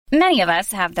Many of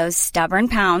us have those stubborn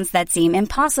pounds that seem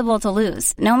impossible to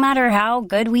lose, no matter how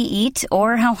good we eat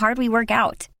or how hard we work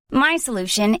out. My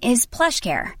solution is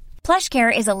PlushCare.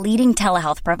 PlushCare is a leading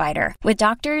telehealth provider with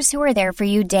doctors who are there for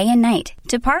you day and night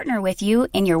to partner with you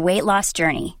in your weight loss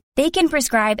journey. They can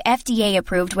prescribe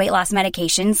FDA-approved weight loss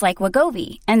medications like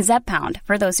Wegovy and Zepbound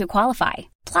for those who qualify.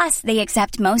 Plus, they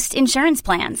accept most insurance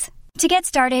plans. To get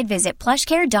started, visit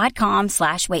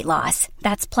plushcare.com/weightloss.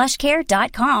 That's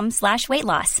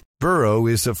plushcare.com/weightloss. Burrow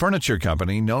is a furniture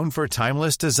company known for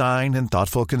timeless design and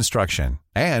thoughtful construction,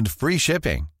 and free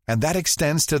shipping, and that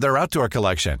extends to their outdoor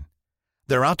collection.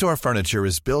 Their outdoor furniture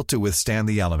is built to withstand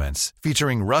the elements,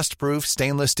 featuring rust-proof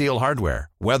stainless steel hardware,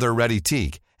 weather-ready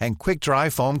teak, and quick-dry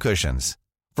foam cushions.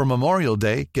 For Memorial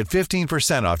Day, get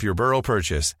 15% off your Burrow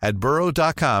purchase at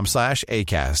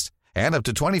burrow.com/acast, and up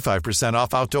to 25%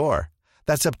 off outdoor.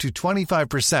 That's up to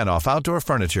 25% off outdoor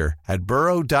furniture at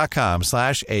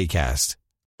burrow.com/acast.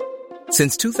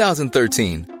 Since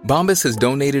 2013, Bombas has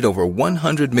donated over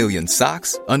 100 million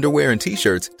socks, underwear, and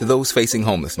T-shirts to those facing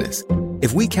homelessness.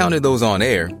 If we counted those on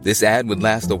air, this ad would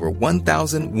last over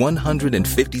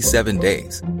 1,157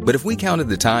 days. But if we counted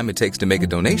the time it takes to make a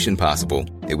donation possible,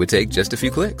 it would take just a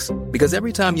few clicks. Because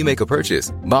every time you make a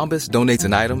purchase, Bombas donates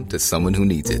an item to someone who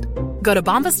needs it. Go to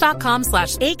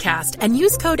bombas.com/ACAST and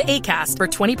use code ACAST for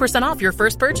 20% off your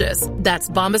first purchase. That's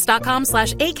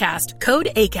bombas.com/ACAST, code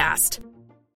ACAST.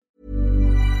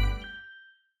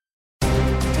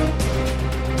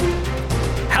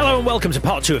 Hello and welcome to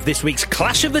part 2 of this week's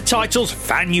Clash of the Titles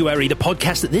Fanuary, the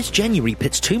podcast that this January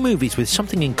pits 2 movies with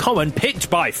something in common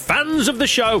picked by fans of the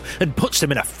show and puts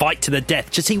them in a fight to the death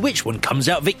to see which one comes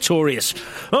out victorious.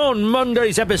 On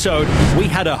Monday's episode, we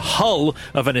had a hull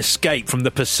of an escape from the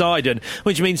Poseidon,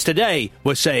 which means today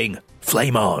we're saying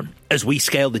flame on as we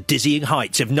scale the dizzying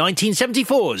heights of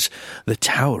 1974's The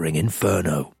Towering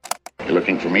Inferno. You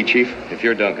looking for me, Chief? If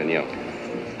you're Duncan, yeah.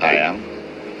 I am.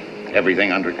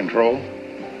 Everything under control?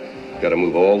 Got to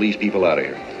move all these people out of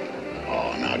here.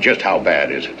 Oh, now, just how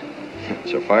bad is it?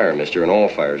 It's a fire, mister, and all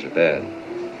fires are bad.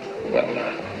 Well,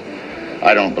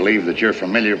 I don't believe that you're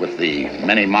familiar with the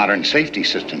many modern safety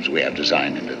systems we have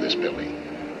designed into this building.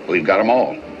 We've got them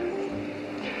all.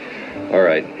 All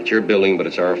right, it's your building, but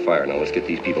it's our fire. Now, let's get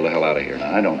these people the hell out of here.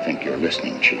 I don't think you're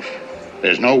listening, Chief.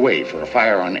 There's no way for a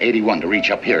fire on 81 to reach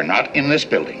up here, not in this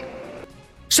building.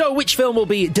 So which film will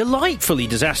be delightfully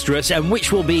disastrous and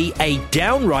which will be a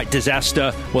downright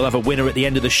disaster? We'll have a winner at the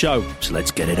end of the show, so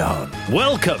let's get it on.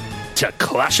 Welcome to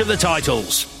Clash of the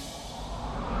Titles.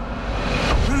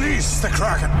 Release the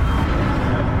Kraken!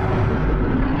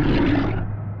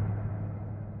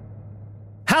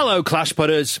 Hello, Clash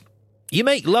Putters. You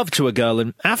make love to a girl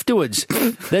and afterwards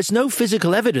there's no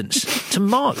physical evidence to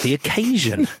mark the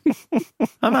occasion.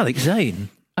 I'm Alex Zane.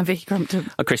 I'm Vicky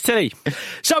Crumpton. I'm Chris Tilley.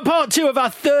 So part 2 of our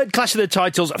third Clash of the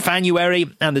Titles, Fanuary,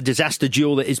 and the disaster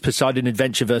duel that is Poseidon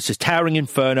Adventure versus Towering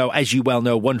Inferno. As you well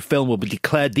know, one film will be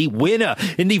declared the winner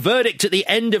in the verdict at the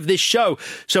end of this show.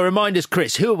 So remind us,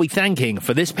 Chris, who are we thanking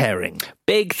for this pairing?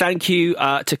 Big thank you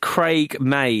to Craig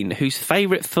Main, whose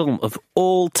favourite film of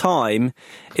all time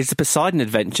is The Poseidon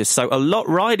Adventure. So a lot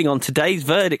riding on today's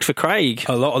verdict for Craig.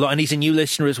 A lot. And he's a new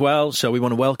listener as well, so we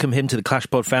want to welcome him to the Clash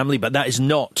Pod family, but that is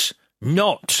not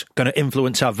going to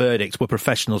influence our verdict. We're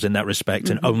professionals in that respect,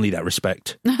 and only that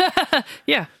respect.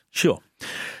 Yeah. Sure.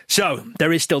 So,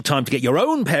 there is still time to get your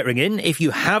own pairing in. If you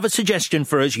have a suggestion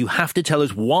for us, you have to tell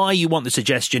us why you want the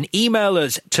suggestion. Email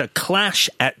us to clash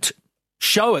at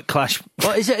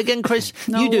What is it again, Chris?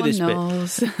 No you do one this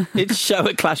knows. bit. It's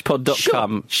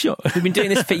show@clashpod.com. Sure. We've been doing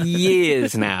this for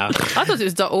years now. I thought it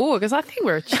was .org, because I think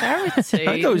we're a charity.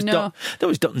 I thought it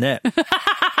was .net.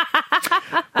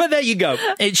 But there you go.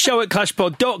 It's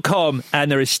show@clashpod.com,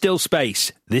 and there is still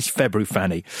space this February,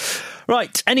 Fanny.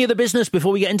 Right, any other business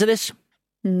before we get into this?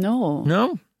 No.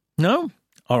 No?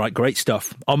 All right, great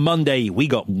stuff. On Monday, we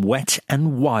got wet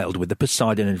and wild with the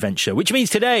Poseidon Adventure, which means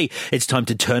today it's time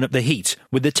to turn up the heat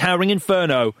with the Towering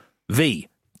Inferno. V,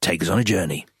 take us on a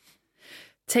journey.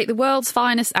 Take the world's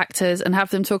finest actors and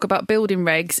have them talk about building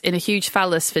regs in a huge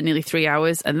phallus for nearly 3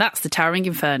 hours, and that's the Towering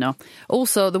Inferno.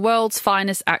 Also, the world's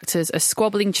finest actors are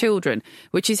squabbling children,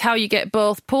 which is how you get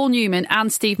both Paul Newman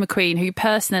and Steve McQueen, who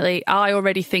personally I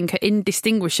already think are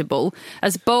indistinguishable,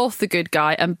 as both the good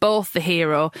guy and both the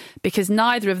hero, because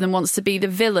neither of them wants to be the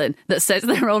villain that sets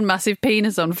their own massive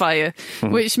penis on fire,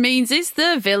 which means it's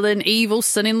the villain, evil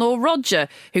son-in-law Roger,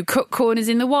 who cut corners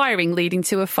in the wiring leading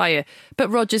to a fire. But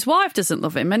Roger's wife doesn't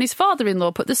love him, and his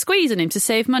father-in-law put the squeeze on him to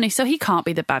save money, so he can't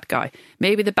be the bad guy.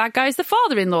 Maybe the bad guy is the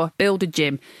father-in-law, Builder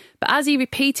Jim. but as he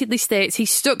repeatedly states, he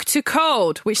stuck to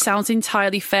code, which sounds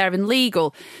entirely fair and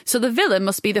legal. So the villain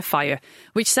must be the fire,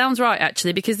 which sounds right,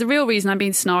 actually, because the real reason I'm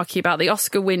being snarky about the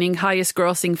Oscar-winning,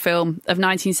 highest-grossing film of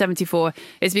 1974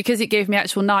 is because it gave me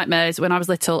actual nightmares when I was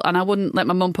little, and I wouldn't let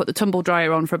my mum put the tumble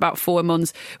dryer on for about 4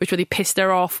 months, which really pissed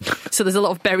her off. So there's a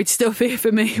lot of buried stuff here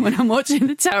for me when I'm watching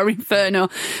The Towering Inferno,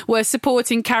 where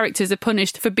supporting characters are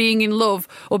punished for being in love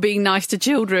or being nice to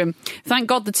children. Thank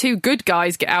God the two good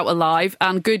guys get out alive,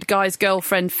 and good guy's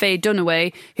girlfriend Faye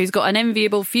Dunaway, who's got an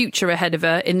enviable future ahead of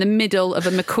her in the middle of a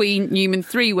McQueen-Newman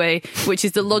three-way, which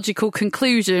is the logical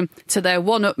conclusion to their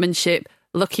one-upmanship.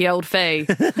 Lucky old Faye.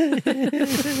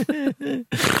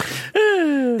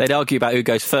 They'd argue about who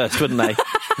goes first, wouldn't they?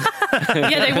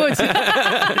 Yeah, they would.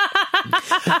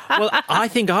 Well, I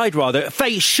think I'd rather...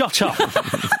 Faye, shut up.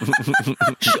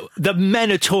 The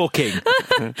men are talking.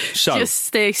 So, just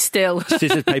stay still.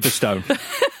 Scissors, paper, stone.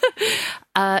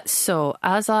 So,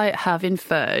 as I have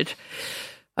inferred...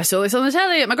 I saw this on the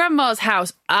telly at my grandma's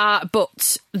house,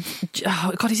 but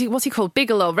God, what's he called?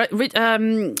 Bigelow.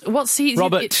 What's he?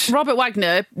 Robert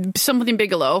Wagner. Something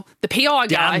Bigelow, the PR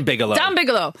guy. Dan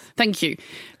Bigelow. Thank you,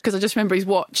 because I just remember his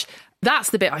watch.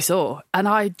 That's the bit I saw, and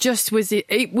I just was.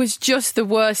 It was just the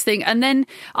worst thing. And then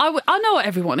I know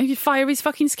everyone. Fire is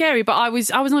fucking scary, but I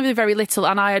was only very little,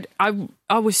 and I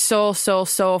was so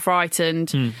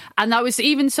frightened. And I was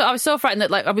so frightened that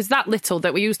like I was that little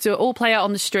that we used to all play out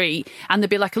on the street, and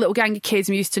there'd be like a little gang of kids,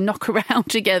 and we used to knock around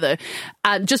together.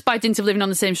 And just by dint of living on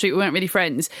the same street, we weren't really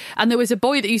friends. And there was a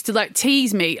boy that used to like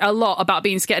tease me a lot about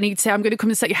being scared, and he'd say, "I'm going to come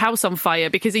and set your house on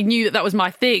fire," because he knew that was my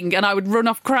thing, and I would run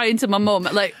off crying to my mum.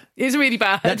 Like, it was really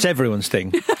bad. That's everyone's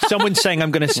thing. Someone saying,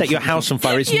 "I'm going to set your house on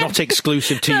fire" is not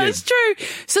exclusive to you. That's true.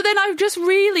 So then I just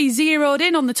really zeroed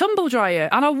in on the tumble dryer,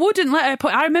 and I wouldn't let her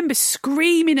put... I remember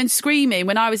screaming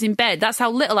when I was in bed. That's how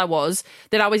little I was,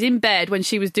 that I was in bed when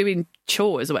she was doing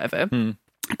chores or whatever.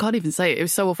 I can't even say it. It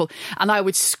was so awful. And I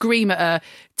would scream at her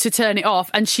to turn it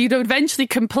off, and she'd eventually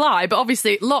comply. But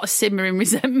obviously, a lot of simmering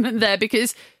resentment there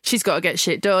because she's got to get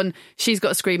shit done. She's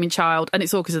got a screaming child, and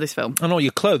it's all because of this film. And all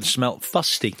your clothes smelt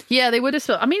fusty. Yeah, they would have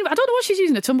smelled. I mean, I don't know what she's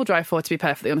using a tumble dryer for, to be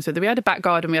perfectly honest with you. We had a back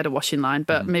garden, we had a washing line,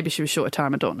 but maybe she was short of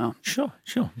time. I don't know. Sure.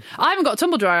 I haven't got a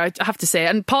tumble dryer, I have to say,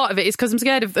 and part of it is because I'm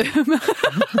scared of them.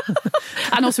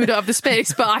 And also we don't have the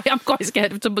space, but I am quite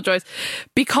scared of tumble dryers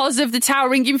because of the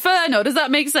Towering Inferno. Does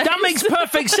that make sense? That makes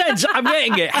perfect sense. I'm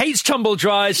getting it. Hates tumble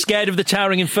dryers, scared of the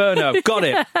Towering Inferno. Got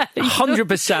it.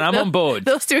 100%. I'm on board.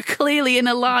 Those two are clearly in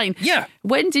a line. Yeah.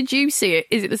 When did you see it?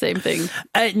 Is it the same thing?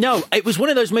 No, it was one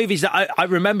of those movies that I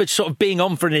remembered sort of being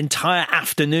on for an entire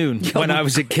afternoon when I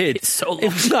was a kid. It's so long.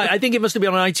 It was like, I think it must have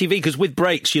been on ITV, because with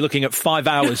breaks you're looking at 5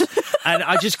 hours. And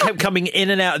I just kept coming in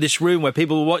and out of this room where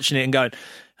people were watching it and going,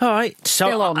 all right,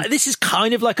 so this is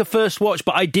kind of like a first watch,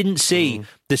 but I didn't see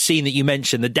the scene that you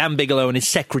mentioned, the Dan Bigelow and his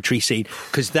secretary scene,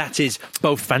 because that is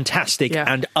both fantastic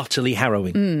and utterly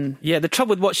harrowing. Yeah, the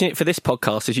trouble with watching it for this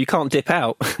podcast is you can't dip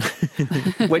out.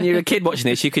 When you're a kid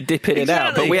watching this, you could dip in and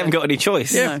out, but we haven't got any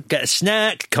choice. Yeah. Get a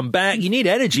snack, come back. You need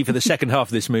energy for the second half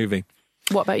of this movie.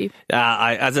 What about you?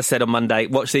 As I said on Monday,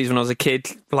 watched these when I was a kid,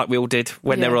 like we all did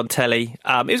when they were on telly.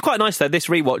 It was quite nice, though. This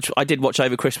rewatch, I did watch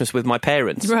over Christmas with my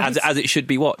parents, as it should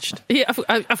be watched. Yeah,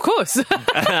 of course.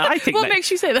 What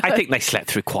makes you say that? I think they slept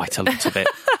through quite a lot of it.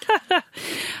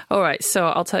 All right, so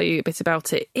I'll tell you a bit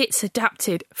about it. It's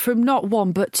adapted from not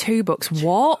one, but 2 books.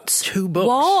 What? 2 books?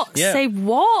 What? Yeah. Say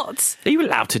what? Are you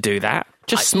allowed to do that?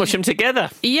 Just smush them together.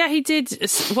 Yeah, he did.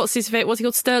 What's he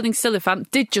called? Sterling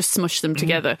Silliphant did just smush them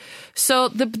together. So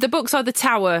the books are The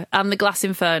Tower and The Glass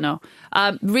Inferno.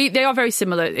 They are very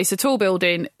similar. It's a tall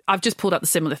building. I've just pulled out the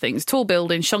similar things. Tall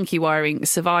building, shonky wiring,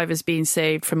 survivors being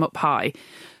saved from up high.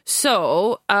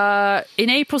 So, in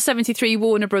April 73,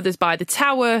 Warner Brothers buy The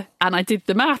Tower, and I did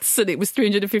the maths, and it was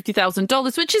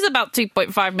 $350,000, which is about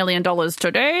 $2.5 million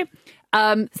today.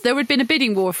 There had been a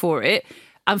bidding war for it,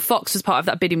 and Fox was part of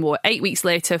that bidding war. 8 weeks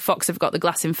later, Fox have got The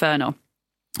Glass Inferno,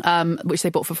 which they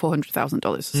bought for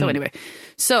 $400,000. So anyway,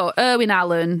 Irwin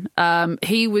Allen,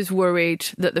 he was worried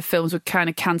that the films would kind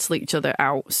of cancel each other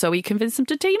out. So he convinced them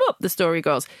to team up, the story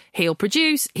goes. He'll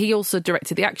produce. He also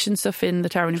directed the action stuff in The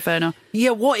Towering Inferno.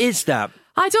 Yeah, what is that?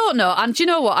 I don't know. And do you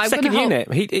know what? Second unit.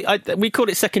 We call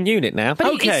it second unit now.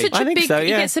 But okay. It's such a big, he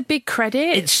gets a big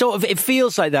credit. It's sort of, it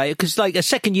feels like that, because like a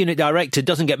second unit director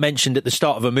doesn't get mentioned at the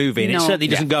start of a movie, and it certainly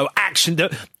doesn't go action,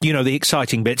 the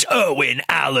exciting bits. Irwin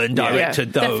Allen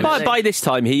directed those. By this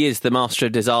time, he is the master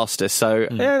of disaster. So,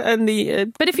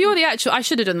 But if you're the actual, I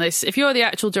should have done this. If you're the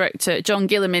actual director, John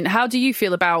Gilliman, how do you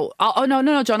feel about? Oh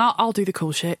no, John, I'll do the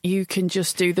cool shit. You can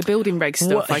just do the building reg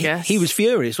stuff. I guess he was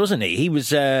furious, wasn't he? He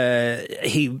was.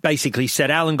 he basically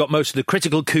said Alan got most of the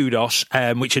critical kudos,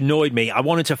 which annoyed me. I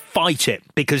wanted to fight it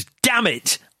because, damn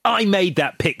it, I made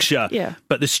that picture. Yeah.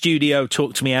 But the studio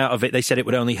talked me out of it. They said it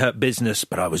would only hurt business,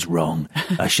 but I was wrong.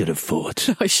 I should have fought.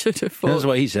 I should have fought. That's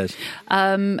what he says.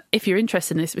 If you're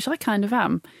interested in this, which I kind of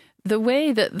am, the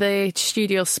way that the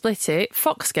studio split it,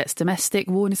 Fox gets domestic,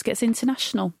 Warner gets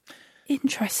international.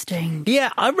 Interesting. Yeah,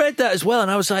 I read that as well,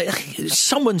 and I was like,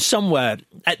 someone somewhere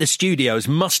at the studios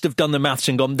must have done the maths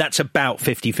and gone, that's about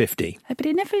 50-50. But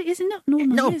it never is not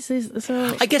normal. No.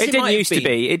 So I guess It didn't used to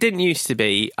be. It didn't used to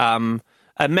be.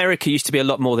 America used to be a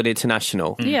lot more than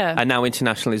international. Yeah. And now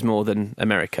international is more than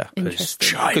America.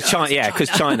 Interesting. Because China.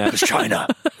 It's China.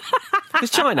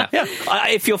 It's China. Yeah.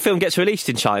 If your film gets released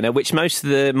in China, which most of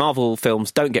the Marvel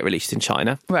films don't get released in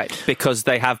China, right? Because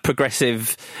they have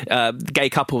progressive gay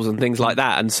couples and things like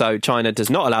that, and so China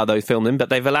does not allow those films in, but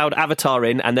they've allowed Avatar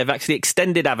in, and they've actually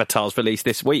extended Avatar's release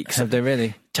this week. So have they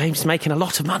really? James making a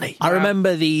lot of money. I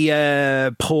remember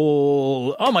the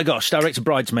Paul... Oh, my gosh, director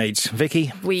Bridesmaids. Vicky?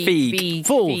 Paul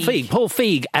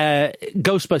Feig.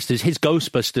 Ghostbusters, his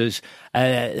Ghostbusters,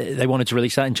 they wanted to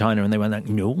release that in China, and they went like,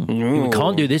 no, we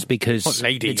can't do this because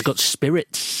it's got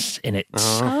spirits in it.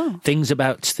 Oh. Things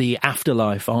about the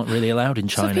afterlife aren't really allowed in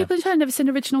China. So people in China never seen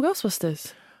original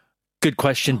Ghostbusters? Good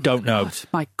question, don't know.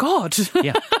 My God.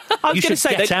 Yeah. I was You going to should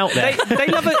say get out there. They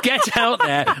love it. Get out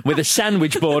there with a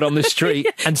sandwich board on the street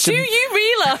and some, Do you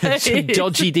realise? some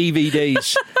dodgy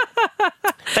DVDs.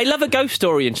 They love a ghost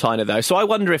story in China, though, so I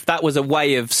wonder if that was a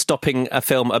way of stopping a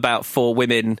film about 4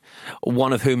 women,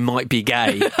 one of whom might be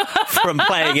gay, from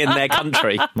playing in their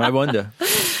country. I wonder.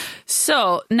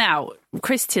 So, now,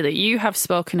 Chris Tilley, you have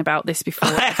spoken about this before.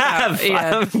 I have.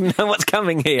 Yeah. I know what's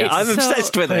coming here. I'm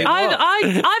obsessed with it.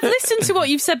 I've listened to what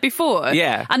you've said before.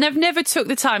 Yeah. And I've never took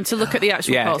the time to look at the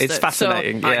actual poster. It's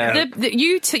fascinating. So, yeah.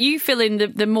 you fill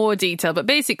in the more detail, but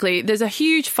basically there's a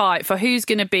huge fight for who's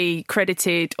going to be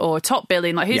credited or top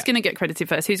billing, like who's going to get credited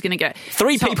first, who's going to get...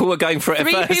 Three people were going for it at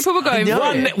first. 3 people were going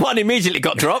for it. One immediately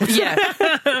got dropped.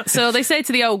 Yeah. So they say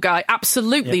to the old guy,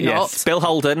 absolutely not. Yes. Bill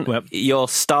Holden, your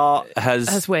star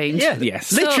has waned. Yeah,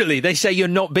 yes. Literally, they say you're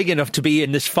not big enough to be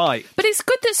in this fight. But it's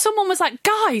good that someone was like,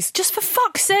 guys, just for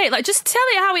fuck's sake, like, just tell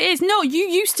it how it is. No, you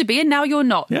used to be and now you're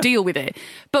not. Yeah. Deal with it.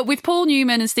 But with Paul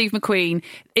Newman and Steve McQueen,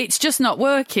 it's just not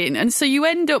working. And so you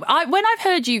end up... when I've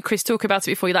heard you, Chris, talk about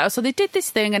it before, you're like, oh, so they did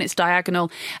this thing and it's diagonal.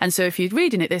 And so if you're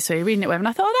reading it this way, you're reading it whatever. And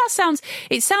I thought, oh,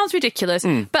 it sounds ridiculous.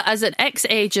 But as an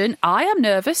ex-agent, I am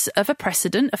nervous of a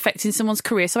precedent affecting someone's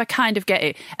career, so I kind of get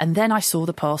it. And then I saw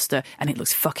the poster and it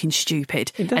looks fucking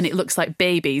stupid. And it looks like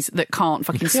babies that can't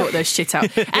fucking sort their shit out.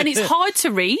 And it's hard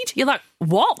to read. You're like,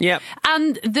 what? Yep.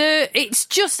 And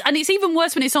it's even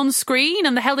worse when it's on screen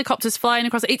and the helicopter's flying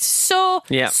across. It's so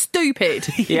stupid.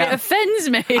 Yeah. It offends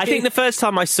me. I think the first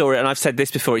time I saw it, and I've said this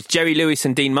before, it's Jerry Lewis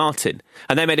and Dean Martin.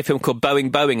 And they made a film called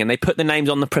Boeing, and they put the names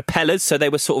on the propellers, so they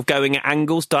were sort of going at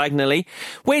angles diagonally.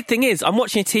 Weird thing is, I'm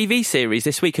watching a TV series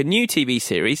this week, a new TV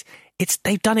series.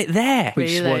 They've done it there.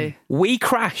 Really? Which one? We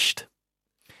Crashed.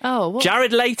 Oh, what?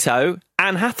 Jared Leto,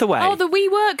 Anne Hathaway. Oh, the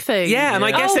WeWork thing. Yeah, and I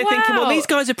guess they're thinking, well, wow. these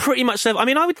guys are pretty much level. I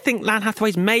mean, I would think Anne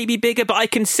Hathaway's maybe bigger, but I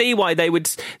can see why they would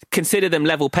consider them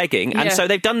level pegging. And so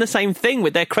they've done the same thing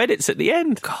with their credits at the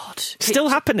end. God. Still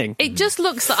happening. It just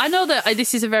looks like... I know that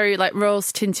this is a very, like,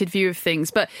 rose-tinted view of things,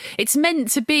 but it's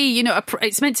meant to be, you know,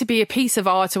 it's meant to be a piece of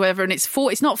art or whatever, and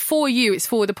it's not for you, it's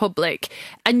for the public.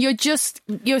 And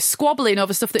you're squabbling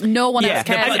over stuff that no one else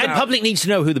cares about. And public needs to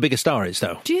know who the biggest star is,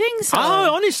 though. Do you think so?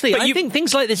 Oh, honestly, I think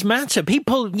things like this matter.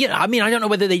 People, I mean, I don't know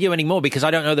whether they do anymore because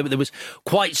I don't know that there was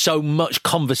quite so much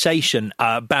conversation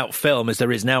about film as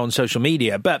there is now on social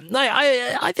media. But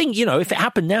I think, if it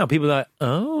happened now, people are like,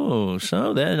 oh,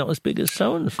 so they're not as big as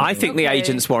so-and-so. I think the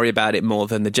agents worry about it more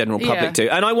than the general public do.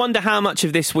 And I wonder how much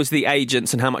of this was the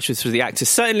agents and how much was the actors.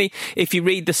 Certainly, if you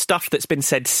read the stuff that's been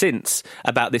said since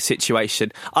about this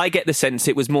situation, I get the sense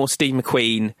it was more Steve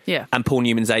McQueen and Paul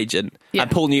Newman's agent. Yeah.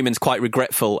 And Paul Newman's quite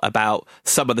regretful about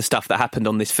some of the stuff that happened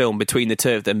on this film between the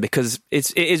two of them because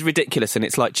it is ridiculous and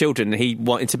it's like children. He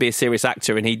wanted to be a serious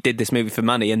actor and he did this movie for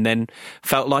money and then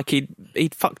felt like he'd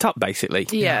fucked up, basically.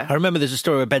 Yeah. I remember there's a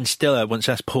story where Ben Stiller once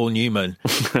asked Paul Newman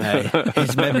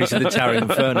his memories of the Towering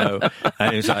Inferno,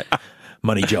 and he was like,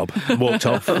 money job, walked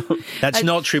off. That's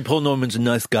not true. Paul Newman's a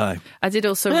nice guy. I did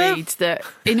also read that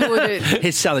in order...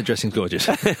 His salad dressing's gorgeous.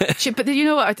 But you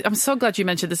know what? I'm so glad you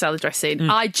mentioned the salad dressing.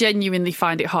 I genuinely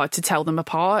find it hard to tell them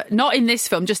apart. Not in this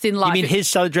film, just in life. You mean his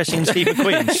salad dressing and Steve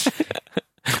McQueen's?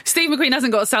 Steve McQueen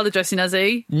hasn't got a salad dressing, has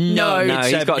he? No,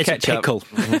 he's got a ketchup. Pickle.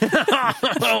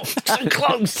 So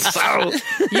close.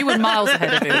 You were miles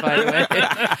ahead of him, by the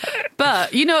way. But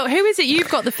You know, who is it? You've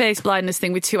got the face blindness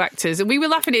thing with 2 actors, and we were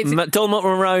laughing at it. Dermot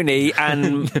Mulroney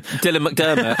and Dylan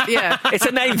McDermott. Yeah. It's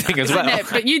a name thing as well. Isn't it?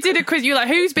 But you did a quiz. You were like,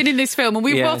 who's been in this film? And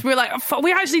we both were like,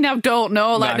 we actually now don't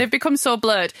know. Like, they've become so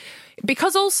blurred.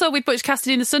 Because also with Butch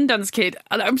Cassidy and the Sundance Kid,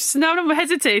 and I'm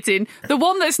hesitating, the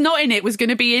one that's not in it was going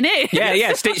to be in it.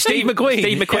 Yeah. Steve McQueen.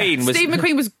 Steve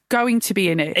McQueen was going to be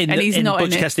in it, and he's not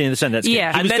Butch in it. Cassidy and the Sundance Kid.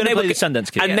 Yeah. He was going to play the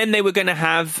Sundance Kid. And then they were going to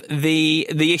have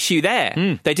the issue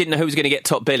there. They didn't know who was going to get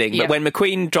top billing. But when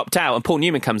McQueen dropped out and Paul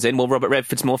Newman comes in, well, Robert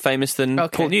Redford's more famous than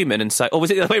Paul Newman. And so, or was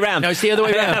it the other way around? No, it's the other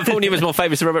way around. Paul Newman's more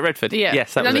famous than Robert Redford. Yeah.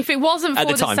 Yes, that was and it. if it wasn't for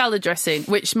the time. salad dressing,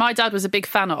 which my dad was a big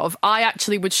fan of, I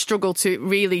actually would struggle to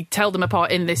really tell them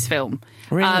apart in this film.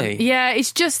 Really? Yeah,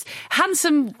 it's just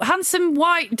handsome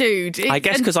white dude. I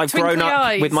guess because I've grown up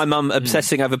eyes. with my mum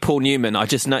obsessing over Paul Newman, I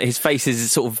just know his face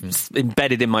is sort of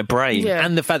embedded in my brain. Yeah.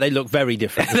 And the fact they look very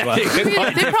different as well. Do you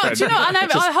know, and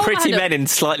I pretty men in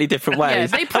slightly different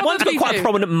ways. Yeah, they and one's got probably quite do. a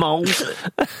prominent mole.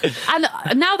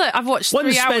 And now that I've watched One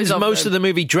 3 hours spends of most them, of the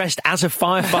movie dressed as a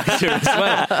firefighter as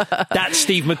well. That's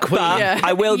Steve McQueen. But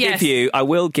I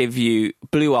will give you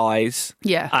blue eyes.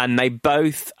 Yeah. And they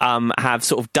both have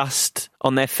sort of dust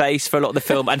on their face for a lot of the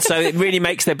film, and so it really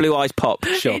makes their blue eyes pop.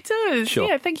 Sure. It does. Sure.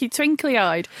 Yeah, thank you.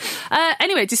 Twinkly-eyed.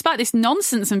 Anyway, despite this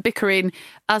nonsense and bickering,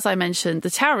 as I mentioned,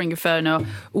 The Towering Inferno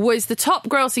was the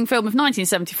top-grossing film of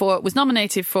 1974, was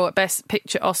nominated for Best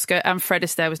Picture Oscar, and Fred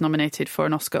Astaire was nominated for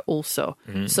an Oscar also.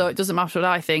 So it doesn't matter what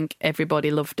I think,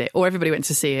 everybody loved it, or everybody went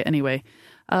to see it anyway.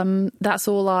 That's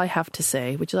all I have to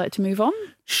say. Would you like to move on?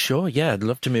 Sure, yeah, I'd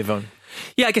love to move on.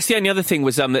 Yeah, I guess the only other thing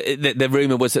was the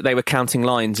rumour was that they were counting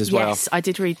lines as well. Yes, I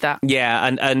did read that. Yeah,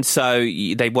 and so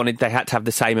they had to have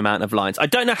the same amount of lines. I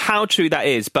don't know how true that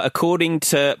is, but according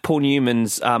to Paul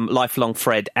Newman's lifelong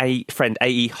friend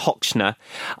A.E. Hochner,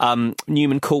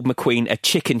 Newman called McQueen a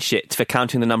chicken shit for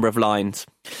counting the number of lines.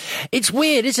 It's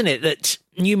weird, isn't it, that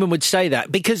Newman would say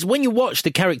that? Because when you watch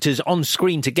the characters on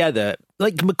screen together,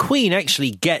 like, McQueen actually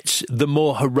gets the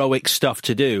more heroic stuff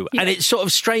to do. Yeah. And it's sort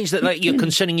of strange that, like, you're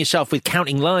concerning yourself with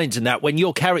counting lines and that when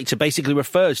your character basically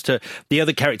refers to the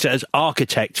other character as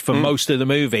architect for most of the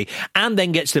movie, and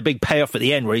then gets the big payoff at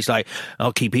the end where he's like,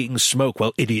 I'll keep eating smoke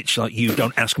while idiots like you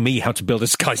don't ask me how to build a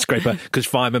skyscraper, because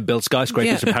firemen build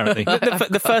skyscrapers, apparently.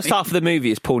 The first half of the movie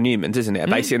is Paul Newman's, isn't it?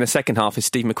 Basically, and the second half is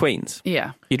Steve McQueen's.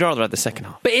 Yeah. You'd rather have the second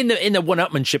half. But in the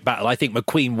one-upmanship battle, I think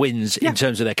McQueen wins in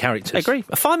terms of their characters. I agree.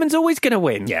 A fireman's always going to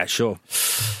win. Yeah, sure.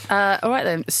 All right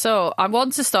then. So I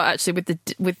want to start actually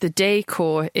with the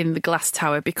decor in the glass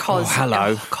tower because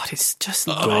oh god, it's just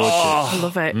gorgeous. I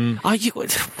love it.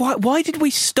 Why did we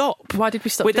stop? Why did we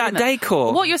stop with doing that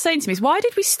decor? What you're saying to me is why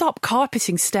did we stop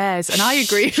carpeting stairs? And I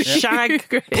agree.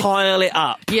 Shag pile it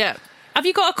up. Yeah. Have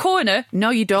you got a corner? No,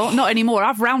 you don't. Not anymore.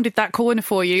 I've rounded that corner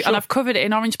for you, and I've covered it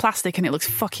in orange plastic, and it looks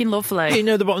fucking lovely. You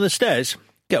know the bottom of the stairs?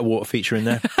 Get a water feature in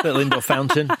there. Little indoor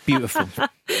fountain. Beautiful.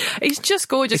 It's just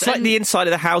gorgeous. It's like the inside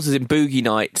of the houses in Boogie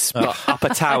Nights, but up a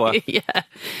tower. Yeah.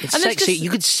 It's sexy. You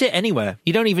could sit anywhere.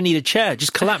 You don't even need a chair.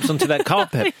 Just collapse onto that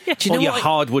carpet. Do you know your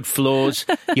hardwood floors,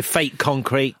 your fake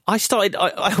concrete. I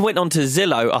went onto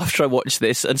Zillow after I watched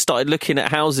this and started looking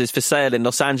at houses for sale in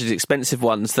Los Angeles, expensive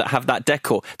ones that have that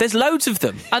decor. There's loads of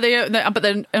them. Are they? But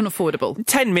they're unaffordable.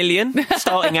 10 million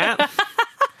starting out.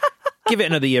 Give it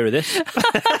another year of this.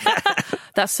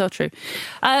 That's so true.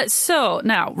 So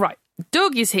now, right,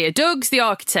 Doug is here. Doug's the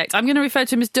architect. I'm going to refer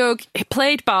to him as Doug,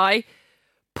 played by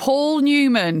Paul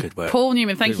Newman. Good work. Paul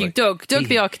Newman, thank you. Doug. Doug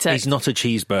the architect. He's not a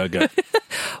cheeseburger.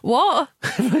 What?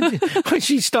 When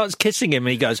she starts kissing him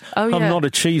and he goes, I'm not a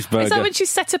cheeseburger. Is that when she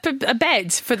set up a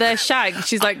bed for their shag?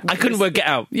 She's like... I couldn't work it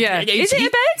out. Yeah. Is it a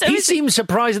bed? He seems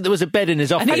surprised that there was a bed in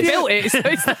his office. And he built it. So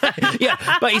it's yeah,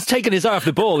 but he's taken his eye off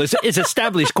the ball. It's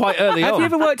established quite early on. Have you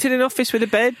ever worked in an office with a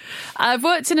bed? I've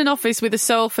worked in an office with a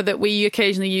sofa that we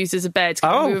occasionally used as a bed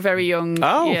when we were very young.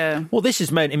 Oh. Yeah. Well, this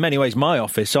is in many ways my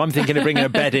office, so I'm thinking of bringing a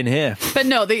bed in here. But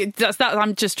no,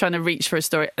 I'm just trying to reach for a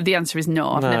story. The answer is no.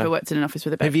 I've never worked in an office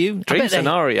with a bed. Have you? Dream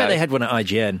scenario. They had one at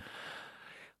IGN.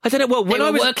 I don't know. Well, when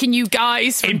I was working, you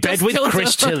guys in bed with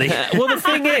Chris Tilly. Well, the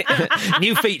thing is,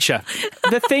 new feature.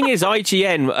 The thing is,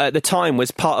 IGN at the time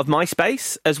was part of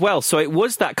MySpace as well, so it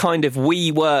was that kind of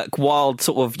WeWork, wild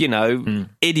sort of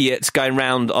idiots going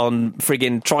round on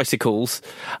friggin' tricycles.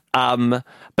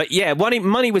 But yeah,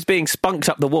 money was being spunked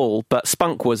up the wall, but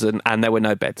spunk wasn't, and there were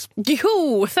no beds.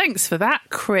 Ooh, thanks for that,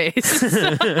 Chris.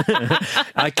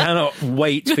 I cannot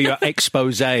wait for your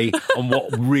expose on what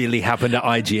really happened at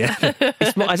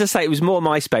IGN. As I say, it was more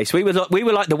MySpace. We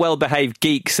were like the well-behaved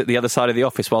geeks at the other side of the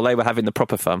office while they were having the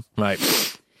proper fun. Right.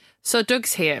 So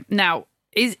Doug's here now.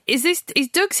 Is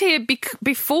Doug's here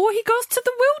before he goes to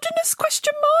the wilderness? ?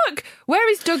 Where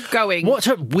is Doug going? What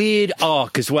a weird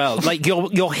arc as well. Like,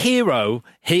 your hero,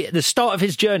 the start of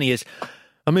his journey is,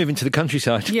 I'm moving to the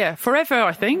countryside. Yeah, forever,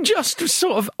 I think. Just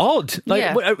sort of odd.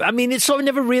 Like, I mean, it's sort of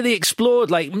never really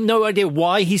explored. Like, no idea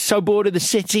why he's so bored of the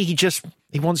city.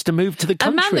 He wants to move to the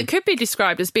country. A man that could be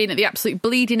described as being at the absolute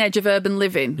bleeding edge of urban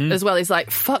living as well. He's like,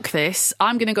 fuck this,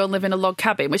 I'm going to go and live in a log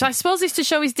cabin, which I suppose is to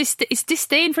show his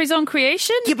disdain for his own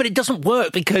creation. Yeah, but it doesn't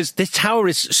work because this tower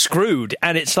is screwed,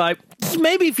 and it's like,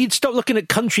 maybe if you'd stop looking at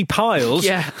country piles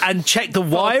and check the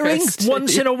wiring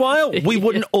once in a while, we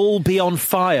wouldn't all be on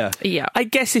fire. Yeah. I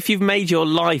guess if you've made your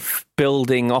life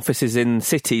building offices in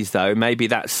cities, though, maybe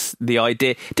that's the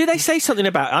idea. Did they say something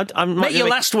about... Make your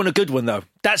last one a good one, though.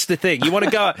 That's the thing. You want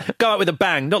to go out with a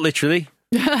bang, not literally.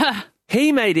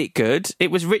 He made it good. It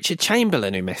was Richard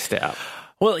Chamberlain who messed it up.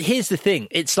 Well, here's the thing.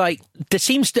 It's like, there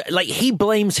seems to, like, he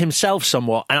blames himself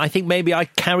somewhat, and I think maybe I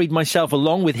carried myself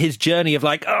along with his journey of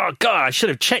like, oh, God, I should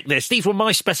have checked this. These were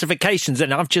my specifications,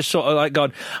 and I've just sort of like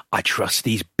gone, I trust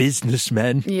these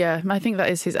businessmen. Yeah, I think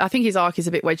that is his... I think his arc is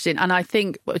a bit wedged in, and I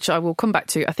think, which I will come back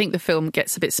to, I think the film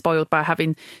gets a bit spoiled by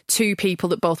having two people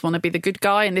that both want to be the good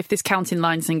guy, and if this counting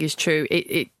line thing is true,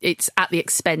 it's at the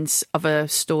expense of a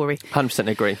story.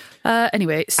 100% agree.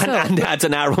 Anyway, so... And it adds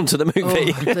an hour onto the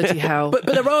movie. Oh, bloody hell.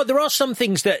 But there are some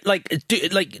things that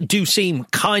do seem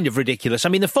kind of ridiculous. I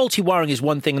mean, the faulty wiring is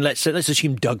one thing, and let's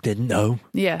assume Doug didn't know.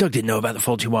 Yeah. Doug didn't know about the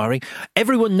faulty wiring.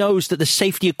 Everyone knows that the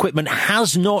safety equipment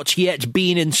has not yet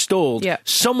been installed. Yeah.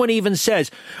 Someone even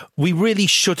says, we really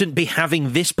shouldn't be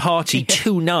having this party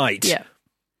tonight. Yeah.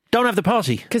 Don't have the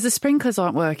party. Because the sprinklers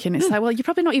aren't working. It's like, well, you're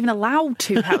probably not even allowed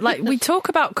to have... Like, we talk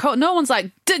about code. No one's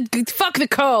like, fuck the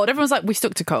code. Everyone's like, we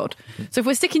stuck to code. So if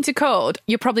we're sticking to code,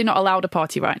 you're probably not allowed a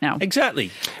party right now.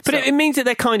 Exactly. But it means that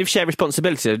they kind of share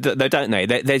responsibility, though, don't they?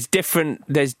 There's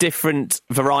different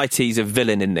varieties of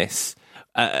villain in this.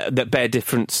 That bear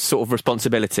different sort of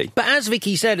responsibility. But as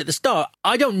Vicky said at the start,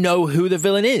 I don't know who the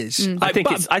villain is. I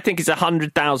think it's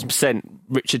 100,000%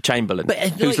 Richard Chamberlain,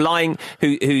 who's lying,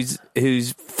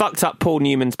 who's fucked up Paul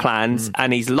Newman's plans,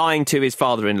 and he's lying to his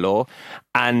father-in-law,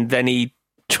 and then he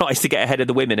tries to get ahead of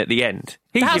the women at the end.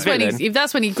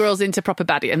 That's when he grows into proper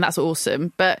baddie, and that's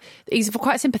awesome. But he's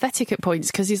quite sympathetic at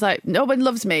points because he's like, no one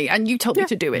loves me, and you told me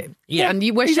to do it. Yeah, and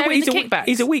we're sharing the kickbacks.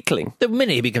 He's a weakling. The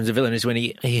minute he becomes a villain is when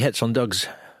he hits on Doug's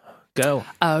girl.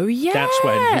 Oh yeah, that's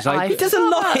when he's like, he does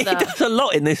a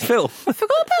lot in this film. I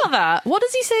forgot about that. What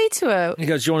does he say to her? He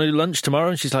goes, do you want to do lunch tomorrow?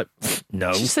 And she's like,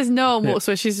 no. She says no,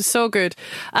 so she's so good.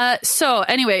 So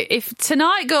anyway, if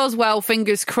tonight goes well,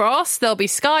 fingers crossed, there'll be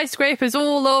skyscrapers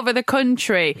all over the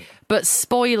country. But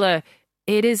spoiler,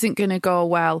 it isn't going to go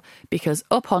well because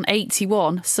up on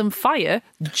 81, some fire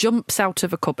jumps out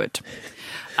of a cupboard.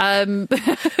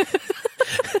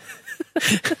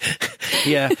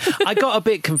 Yeah, I got a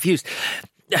bit confused.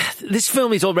 This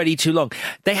film is already too long.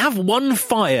 They have one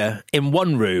fire in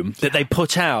one room that they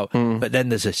put out, but then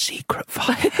there's a secret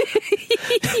fire.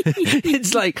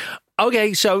 It's like,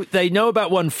 okay, so they know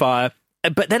about one fire,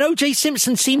 but then O.J.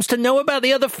 Simpson seems to know about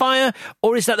the other fire,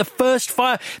 or is that the first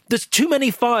fire? There's too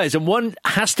many fires, and one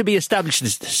has to be established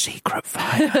as the secret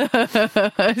fire.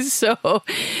 So,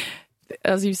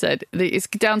 as you said, it's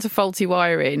down to faulty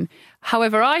wiring.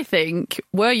 However, I think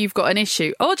where you've got an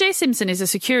issue, O.J. Simpson is a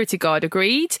security guard,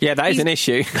 agreed? Yeah, that is an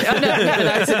issue.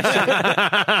 That is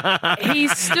an issue.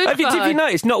 He's stood by... Did you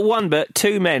notice not one but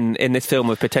two men in this film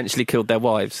have potentially killed their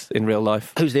wives in real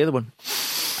life? Who's the other one?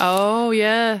 Oh,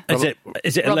 yeah. Is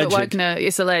it Robert alleged? Wagner,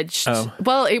 it's alleged. Oh.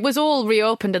 Well, it was all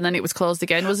reopened and then it was closed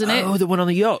again, wasn't it? Oh, the one on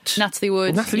the yacht. Natalie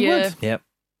Wood. Natalie Wood? Yep.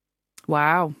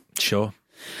 Wow. Sure.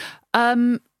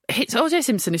 O.J.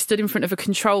 Simpson is stood in front of a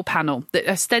control panel that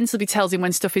ostensibly tells him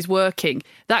when stuff is working.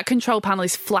 That control panel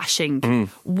is flashing.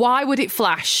 Why would it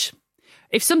flash?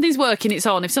 If something's working, it's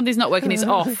on. If something's not working, it's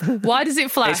off. Why does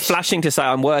it flash? It's flashing to say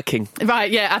I'm working.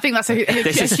 Right, yeah, I think that's a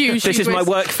huge... This is my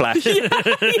work flash. yeah,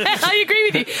 I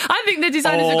agree with you. I think the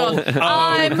designers have gone,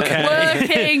 I'm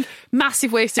working.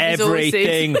 Massive waste of resources.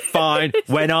 Everything fine.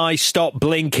 When I stop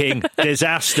blinking,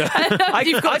 disaster.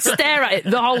 You've got to stare at it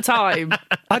the whole time.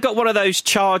 I got one of those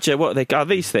charger, what are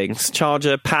these things?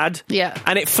 Charger pad. Yeah.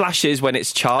 And it flashes when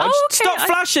it's charged. Oh, okay. Stop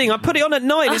flashing. I put it on at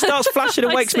night. It starts flashing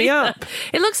and wakes me up. That.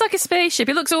 It looks like a spaceship.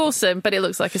 It looks awesome, but it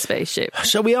looks like a spaceship.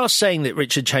 So we are saying that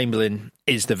Richard Chamberlain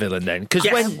is the villain then? Because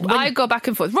when I go back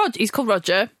and forth. He's called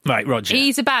Roger. Right, Roger.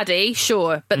 He's a baddie,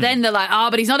 sure. But then they're like,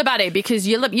 but he's not a baddie because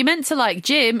you're meant to like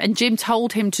Jim, and Jim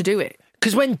told him to do it.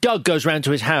 Because when Doug goes round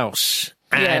to his house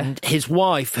and his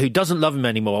wife, who doesn't love him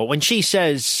anymore, when she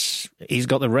says because he's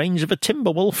got the range of a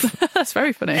timber wolf. That's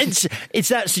very funny. It's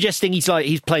that suggesting he's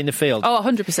playing the field. Oh,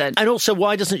 100%. And also,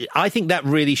 I think that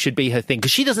really should be her thing,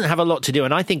 because she doesn't have a lot to do.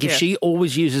 And I think if she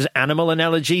always uses animal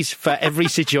analogies for every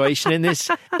situation in this,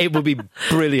 it would be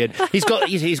brilliant. He's got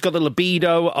the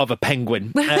libido of a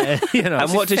penguin. And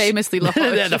what does famously large.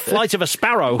 The flight of a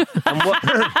sparrow. And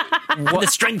what the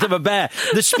strength of a bear.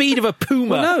 The speed of a puma.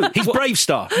 Well, no. He's Brave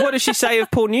Star. What does she say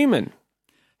of Paul Newman?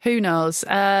 Who knows?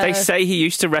 They say he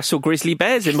used to wrestle grizzly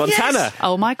bears in Montana. Yes.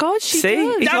 Oh my God, she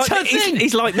did. That's her thing.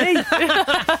 He's like me.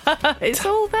 It's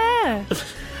all there.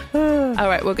 All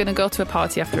right, we're going to go to a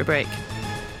party after a break.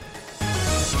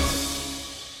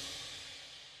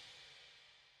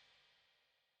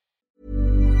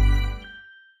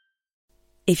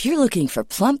 If you're looking for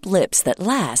plump lips that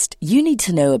last, you need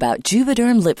to know about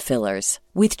Juvederm lip fillers.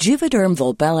 With Juvederm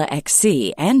Volbella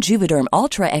XC and Juvederm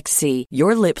Ultra XC,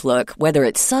 your lip look, whether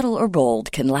it's subtle or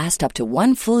bold, can last up to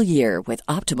 1 full year with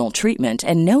optimal treatment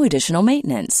and no additional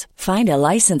maintenance. Find a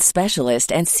licensed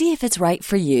specialist and see if it's right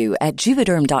for you at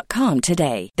Juvederm.com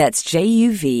today. That's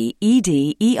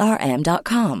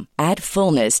JUVEDERM.com. Add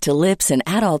fullness to lips in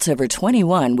adults over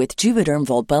 21 with Juvederm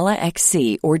Volbella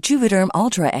XC or Juvederm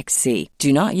Ultra XC.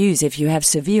 Do not use if you have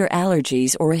severe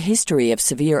allergies or a history of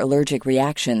severe allergic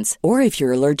reactions, or if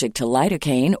you're allergic to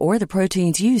lidocaine or the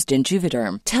proteins used in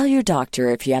Juvederm. Tell your doctor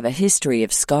if you have a history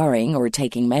of scarring or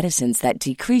taking medicines that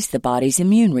decrease the body's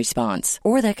immune response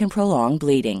or that can prolong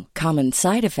bleeding. Common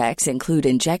side effects include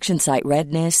injection site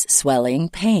redness, swelling,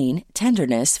 pain,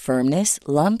 tenderness, firmness,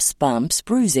 lumps, bumps,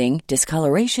 bruising,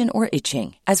 discoloration, or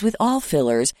itching. As with all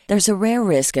fillers, there's a rare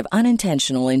risk of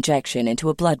unintentional injection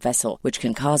into a blood vessel, which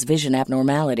can cause vision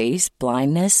abnormalities,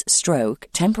 blindness, stroke,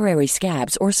 temporary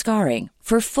scabs, or scarring.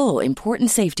 For full,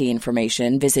 important safety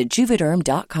information, visit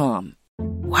Juvederm.com.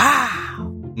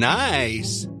 Wow.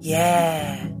 Nice.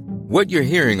 Yeah. What you're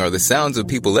hearing are the sounds of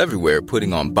people everywhere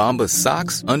putting on Bombas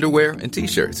socks, underwear, and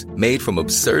T-shirts made from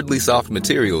absurdly soft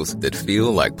materials that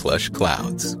feel like plush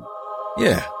clouds.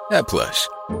 Yeah, that plush.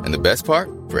 And the best part?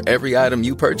 For every item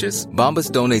you purchase,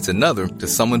 Bombas donates another to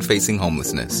someone facing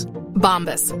homelessness.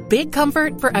 Bombas. Big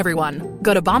comfort for everyone.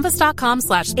 Go to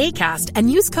bombas.com/ACAST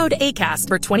and use code ACAST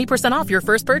for 20% off your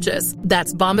first purchase.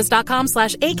 That's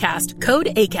bombas.com/ACAST. Code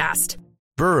ACAST.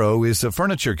 Burrow is a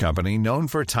furniture company known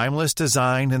for timeless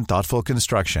design and thoughtful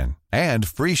construction and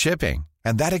free shipping.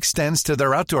 And that extends to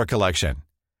their outdoor collection.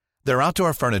 Their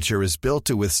outdoor furniture is built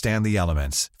to withstand the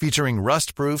elements, featuring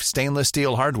rust-proof stainless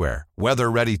steel hardware,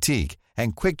 weather-ready teak,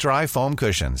 and quick-dry foam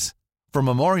cushions. For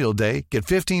Memorial Day, get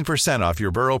 15% off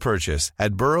your Burrow purchase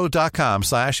at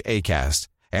burrow.com/ACAST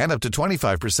and up to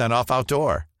 25% off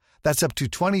outdoor. That's up to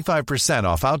 25%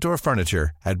 off outdoor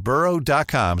furniture at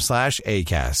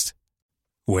burrow.com/ACAST.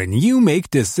 When you make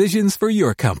decisions for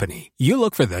your company, you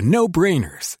look for the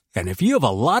no-brainers. And if you have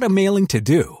a lot of mailing to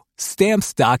do,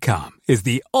 Stamps.com is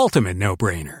the ultimate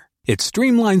no-brainer. It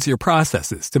streamlines your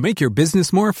processes to make your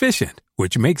business more efficient,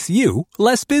 which makes you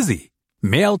less busy.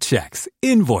 Mail checks,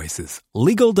 invoices,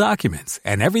 legal documents,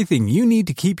 and everything you need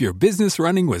to keep your business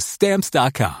running with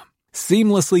Stamps.com.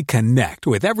 Seamlessly connect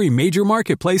with every major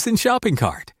marketplace and shopping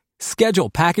cart.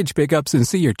 Schedule package pickups and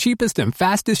see your cheapest and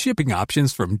fastest shipping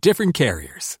options from different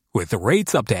carriers, with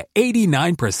rates up to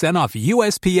 89% off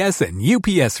USPS and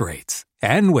UPS rates.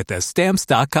 And with the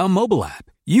Stamps.com mobile app,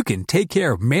 you can take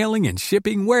care of mailing and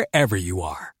shipping wherever you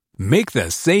are. Make the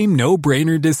same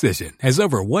no-brainer decision as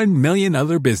over 1 million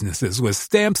other businesses with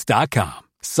Stamps.com.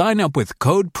 Sign up with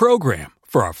code PROGRAM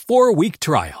for a 4-week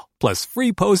trial, plus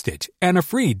free postage and a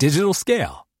free digital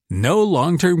scale. No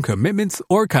long-term commitments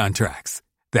or contracts.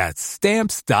 That's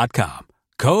Stamps.com.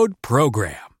 Code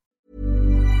PROGRAM.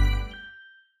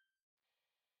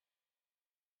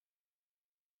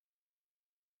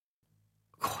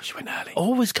 Oh, she went early.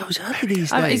 Always goes early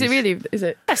these days. Is it really? Is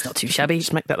it? That's not too shabby.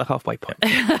 Just make that the halfway point.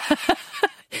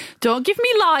 Don't give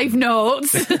me live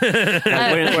notes.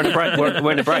 We're in a break.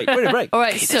 We're in a break. All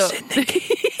right,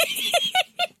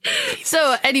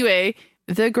 so anyway,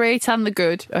 the great and the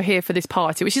good are here for this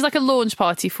party, which is like a launch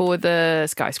party for the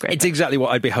skyscraper. It's exactly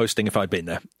what I'd be hosting if I'd been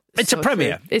there. It's so a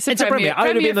premiere. True. It's a premiere. I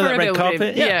would have been on that red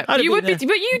carpet. Yeah. You would be,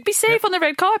 but you'd be safe on the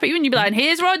red carpet. You wouldn't be like,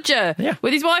 here's Roger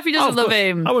with his wife who doesn't love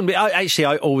him. I wouldn't be.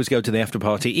 I always go to the after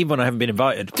party, even when I haven't been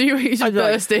invited. Do you just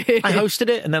burst in? I hosted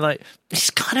it, and they're like, it's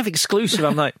kind of exclusive.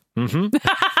 I'm like,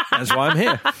 that's why I'm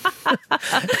here.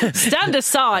 Stand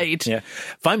aside. Yeah.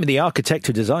 Find me the architect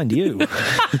who designed you.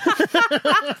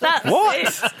 That's what?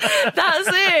 It. That's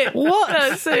it. What?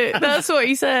 That's it. That's what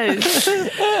he says.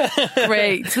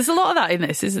 Great. There's a lot of that in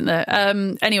this, isn't there?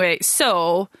 Anyway,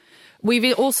 so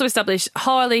We've also established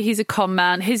Harley, he's a con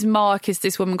man. His mark is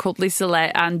this woman called Lisa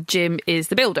Lett, and Jim is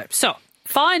the builder. So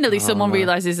finally, someone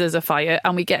realises there's a fire,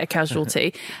 and we get a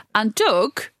casualty. And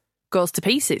Doug goes to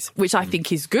pieces, which I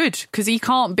think is good, because he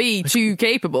can't be too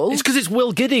capable. It's because it's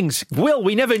Will Giddings. Will,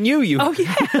 we never knew you. Oh,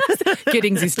 yeah.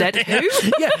 Giddings is dead. Who?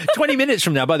 Yeah, 20 minutes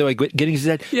from now, by the way, Giddings is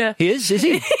dead. Yeah. He is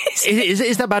he?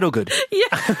 Is that bad or good?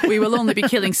 Yeah. We will only be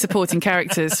killing supporting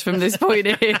characters from this point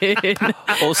in.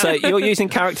 Also, you're using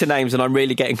character names and I'm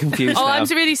really getting confused now. I'm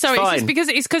really sorry. It's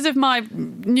just because of my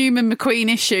Newman McQueen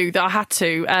issue that I had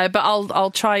to, but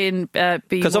I'll try and be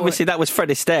because obviously that was Fred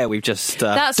Astaire we've just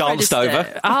danced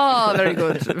over. Oh, very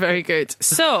good, very good.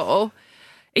 So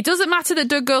it doesn't matter that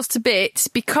Doug goes to bits,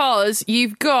 because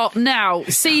you've got now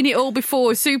seen it all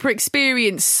before, super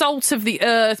experienced, salt of the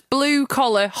earth, blue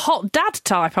collar, hot dad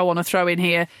type I want to throw in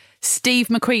here, Steve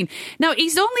McQueen. Now,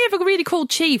 he's only ever really called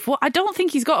Chief. Well, I don't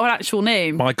think he's got an actual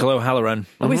name. Michael O'Halloran.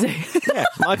 Oh, is he? Yeah,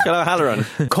 Michael O'Halloran.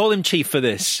 Call him Chief for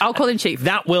this. I'll call him Chief.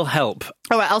 That will help.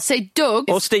 All right, I'll say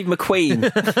Doug. Or Steve McQueen.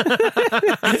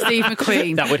 Steve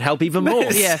McQueen. That would help even more.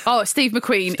 Yeah. Oh, Steve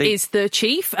McQueen is the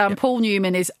Chief, and Paul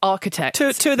Newman is architect. Two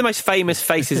of the most famous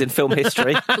faces in film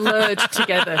history. Blurred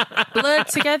together. Blurred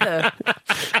together.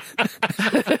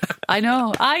 I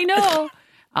know.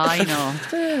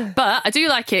 But I do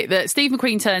like it that Steve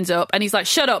McQueen turns up and he's like,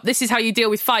 shut up, this is how you deal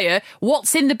with fire.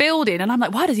 What's in the building? And I'm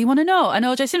like, why does he want to know? And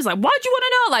O.J. Simpson's like, why do you want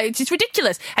to know? Like, it's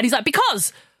ridiculous. And he's like,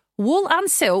 because wool and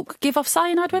silk give off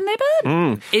cyanide when they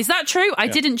burn. Is that true? I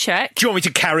didn't check. Do you want me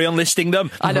to carry on listing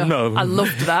them? I know. No. I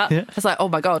loved that. Yeah. I was like, oh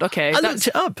my God, okay. I looked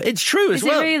it up. It's true as Is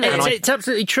well. It really? It's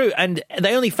absolutely true. And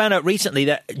they only found out recently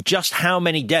that just how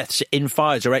many deaths in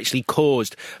fires are actually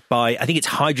caused by, I think it's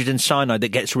hydrogen cyanide that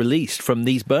gets released from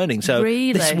these burning. So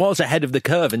this was ahead of the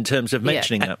curve in terms of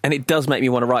mentioning that. And it does make me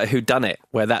want to write a whodunit,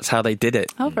 where that's how they did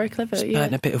it. Oh, very clever. Just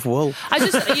burn a bit of wool. I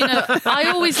just,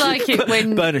 I always like it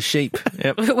when... burn a sheep.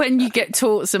 Yep. When you get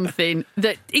taught something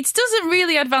that it doesn't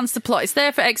really advance the plot. It's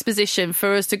there for exposition,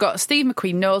 for us to go, Steve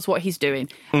McQueen knows what he's doing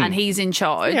and he's in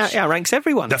charge. Yeah, he outranks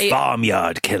everyone. The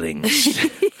farmyard killings.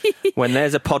 When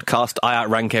there's a podcast, I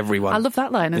outrank everyone. I love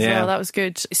that line as well. That was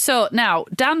good. So now,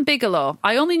 Dan Bigelow.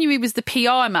 I only knew he was the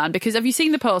PR man because have you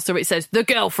seen the poster where it says the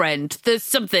girlfriend? There's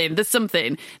something.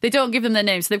 They don't give them their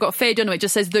names. So they've got Faye Dunaway. It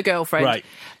just says the girlfriend. Right.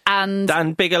 And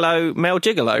Dan Bigelow, Mel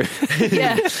Gigolo.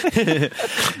 Yeah.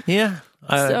 Yeah.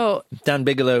 So Dan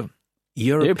Bigelow,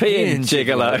 European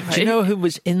Gigolo. Do you know who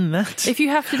was in that? If you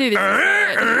have to do this...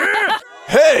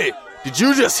 Hey! Did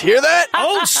you just hear that?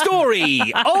 Old story!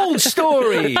 Old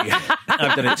story!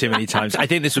 I've done it too many times. I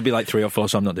think this would be like 3 or 4,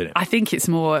 so I'm not doing it. I think it's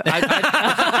more...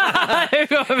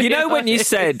 You know when you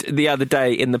said the other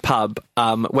day in the pub,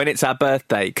 when it's our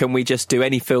birthday, can we just do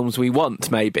any films we want,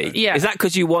 maybe? Yeah. Is that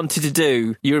because you wanted to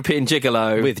do European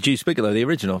Gigolo? With Deuce Bigelow, the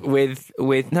original. With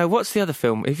no, what's the other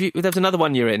film? There's another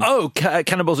one you're in. Oh,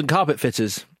 Cannibals and Carpet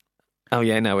Fitters. Oh,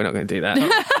 yeah, no, we're not going to do that.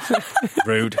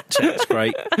 Rude. That's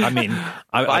great. I mean...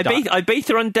 Ibiza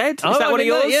Undead? Is that one of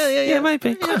yours? Yeah,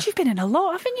 maybe. God, you've been in a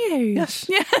lot, haven't you? Yes.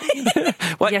 Yeah.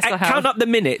 Well, yes, I have. Count up the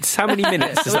minutes. How many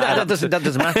minutes does that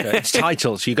doesn't matter. It's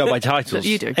titles. You go by titles.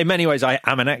 You do. In many ways, I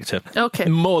am an actor. Okay.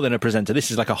 More than a presenter.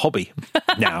 This is like a hobby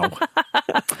now.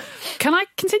 Can I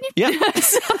continue? Yeah.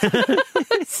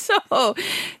 So,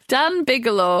 Dan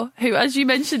Bigelow, who, as you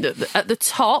mentioned at the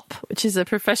top, which is a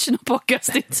professional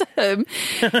podcasting term,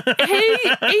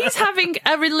 he's having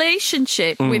a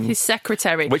relationship with his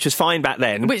secretary. Which was fine back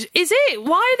then. Which is it?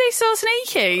 Why are they so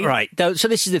sneaky? Right. So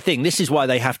this is the thing. This is why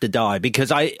they have to die,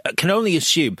 because I can only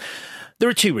assume there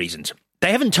are 2 reasons.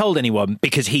 They haven't told anyone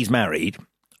because he's married.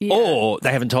 Yeah. Or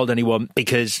they haven't told anyone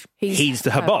because he's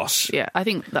her boss. Yeah, I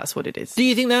think that's what it is. Do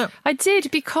you think that? I did,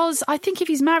 because I think if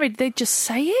he's married, they'd just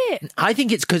say it. I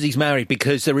think it's because he's married,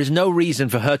 because there is no reason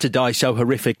for her to die so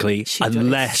horrifically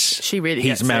unless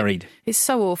he's married. It's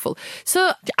so awful.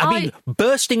 So I mean,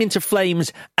 bursting into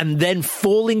flames and then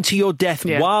falling to your death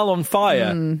while on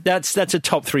fire, that's a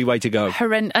top 3 way to go.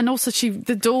 And also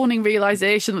the dawning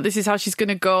realisation that this is how she's going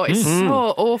to go. It's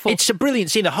so awful. It's a brilliant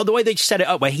scene. The way they set it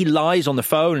up, where he lies on the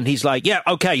phone and he's like, yeah,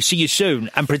 okay, see you soon,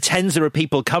 and pretends there are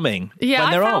people coming when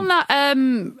they're on. I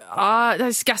found that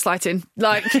that's gaslighting.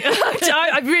 Like,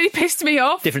 it really pissed me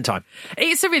off. Different time.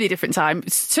 It's a really different time.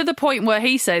 It's to the point where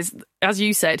he says, as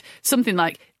you said, something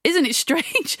like, isn't it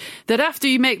strange that after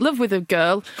you make love with a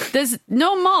girl, there's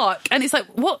no mark? And it's like,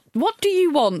 what do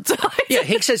you want? Yeah,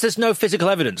 Hicks says there's no physical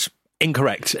evidence.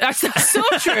 Incorrect. That's so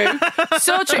true.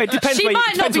 So true. It depends she where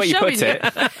might not be you showing put it.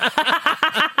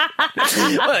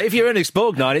 Well, if you're Ernest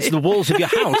Borgnine, it's the walls of your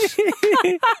house.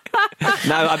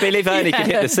 No, I believe Ernie could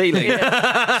hit the ceiling. He's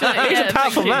a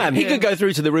powerful man. He could go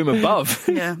through to the room above.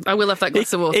 Yeah, I will have that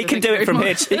glass of water. He can do it from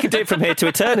here. He can do it from here to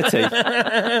eternity.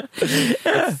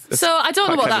 So I don't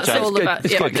know what that's all about.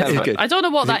 It's quite clever. I don't know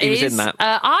what that He is. was in that.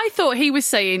 I thought he was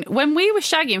saying, when we were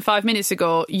shagging 5 minutes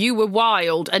ago, you were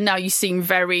wild and now you seem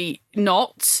very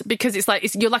not, because it's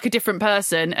like you're like a different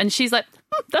person. And she's like,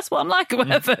 that's what I'm like, or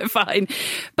whatever, fine.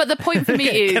 But the point for me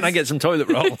is... Can I get some toilet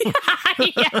roll?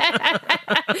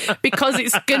 Because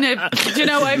it's going to... Do you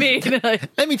know what I mean?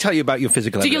 Let me tell you about your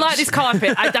physical Do you evidence. like this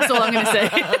carpet? That's all I'm going to say.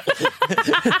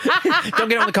 Don't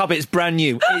get on the carpet, it's brand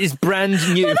new. It is brand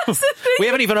new. We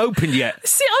haven't even opened yet.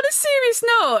 See, on a serious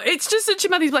note, it's just such a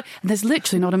mad. He's like, there's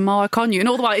literally not a mark on you. And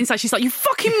all the while inside, she's like, you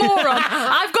fucking moron.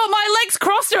 I've got my legs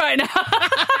crossed right now.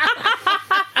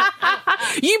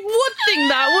 You would think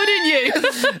that, wouldn't you?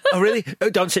 Oh, really? Oh,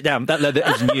 don't sit down. That leather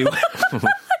is new.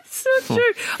 So true.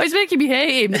 Oh, it's making me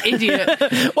hate him,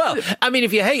 idiot. Well, I mean,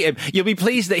 if you hate him, you'll be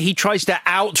pleased that he tries to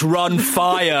outrun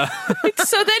fire.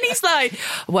 So then he's like,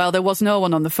 well, there was no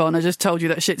one on the phone. I just told you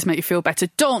that shit to make you feel better.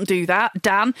 Don't do that,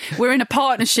 Dan. We're in a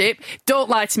partnership. Don't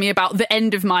lie to me about the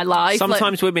end of my life.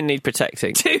 Sometimes women need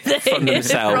protecting from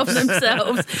themselves. From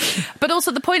themselves. But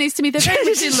also the point is, to me, they're very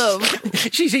much in love.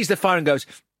 She sees the fire and goes,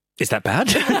 is that bad?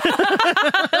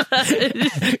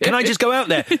 Can I just go out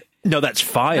there? No, that's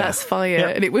fire. That's fire,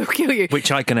 and it will kill you.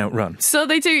 Which I can outrun. So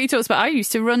they do. He talks about, he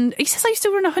says I used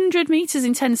to run 100 metres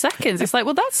in 10 seconds. It's like,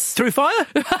 well, that's... Through fire?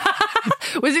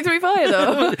 Was it through fire,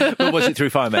 though? Well, was it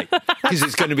through fire, mate? Because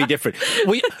it's going to be different.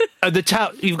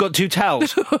 You've got 2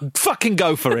 towels. Fucking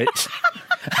go for it.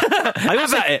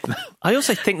 I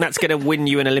also think that's going to win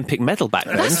you an Olympic medal back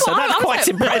then, that's quite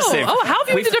impressive. Oh, how have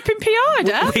you ended up in PR,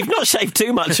 Dan? We've not shaved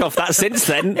too much off that since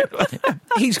then.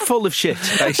 He's full of shit,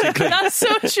 basically. That's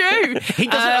so true. He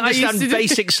doesn't understand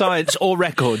basic science or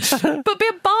records. But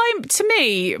to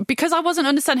me, because I wasn't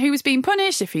understanding who was being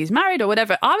punished, if he's married or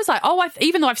whatever, I was like,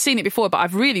 even though I've seen it before, but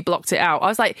I've really blocked it out. I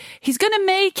was like, he's going to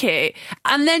make it,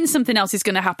 and then something else is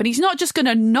going to happen. He's not just going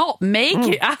to not make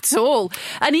it at all.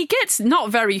 And he gets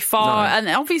not very far, and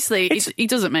obviously he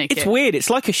doesn't make it. It's weird. It's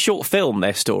like a short film,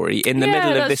 their story, in the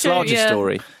middle of this larger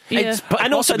story. Yeah.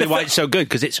 And also why it's so good,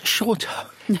 because it's shorter.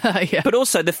 Yeah. But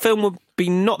also, the film would be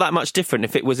not that much different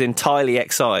if it was entirely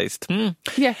excised.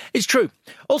 Yeah. It's true.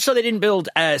 Also, they didn't build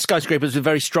skyscrapers with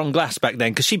very strong glass back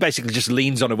then, because she basically just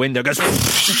leans on a window, goes...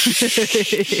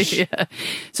 Yeah.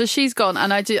 So she's gone,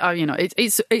 and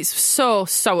it's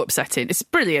so upsetting. It's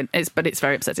brilliant, but it's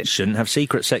very upsetting. Shouldn't have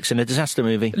secret sex in a disaster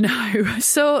movie. No.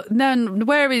 So then,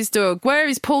 where is Doug? Where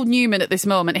is Paul Newman at this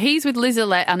moment? He's with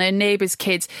Lizalette and her neighbour's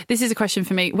kids. This is a question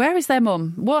for me. Where is their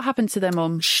mum? What happened to their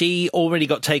mum? She already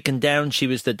got taken down. She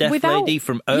was the deaf lady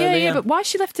from earlier. Yeah, but why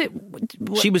she left it?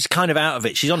 She was kind of out of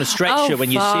it. She's on a stretcher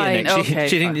when you see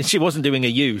her next. She wasn't doing a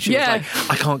U. She was like,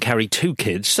 I can't carry 2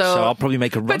 kids, so I'll probably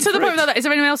make a run. But to the point of that, is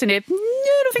there anyone else in here? No,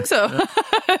 I don't think so.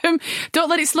 Don't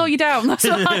let it slow you down. That's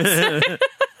all I'm saying.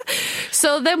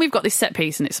 So then we've got this set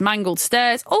piece and it's mangled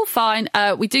stairs, all fine.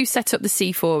 We do set up the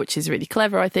C4, which is really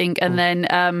clever, I think, and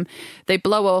then they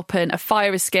blow open a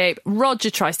fire escape. Roger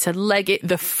tries to leg it,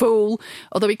 the fool,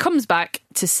 although he comes back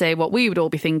to say what we would all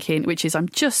be thinking, which is, I'm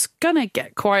just gonna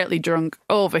get quietly drunk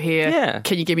over here. Yeah.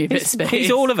 Can you give me a bit of space?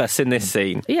 He's all of us in this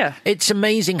scene. Yeah. It's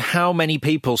amazing how many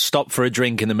people stop for a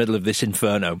drink in the middle of this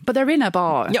inferno. But they're in a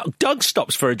bar. Yeah, Doug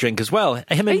stops for a drink as well.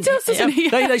 He does, doesn't he?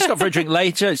 They stop for a drink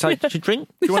later. It's like, do you drink?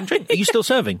 Do you want a drink? Are you still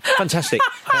serving? Fantastic.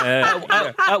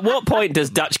 At what point does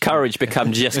Dutch courage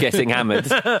become just getting hammered?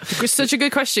 It's such a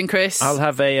good question, Chris. I'll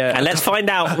have a... and let's find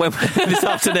out this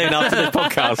afternoon after this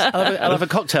podcast. I'll have a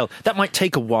cocktail. That might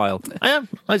take a while.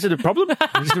 Is it a problem?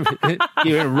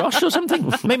 You're in a rush or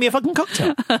something? Maybe a fucking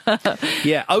cocktail.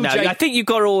 Yeah, OJ... No, I think you've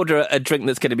got to order a drink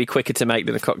that's going to be quicker to make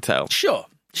than a cocktail. Sure.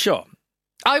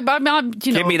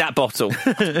 Give me that bottle.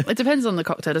 It depends on the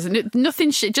cocktail, doesn't it?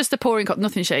 Nothing, just a pouring cocktail,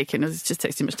 nothing shaking. It just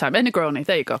takes too much time. A Negroni,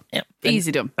 there you go. Yep.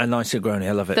 Easy done. A nice Negroni,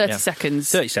 I love it. 30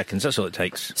 seconds. 30 seconds, that's all it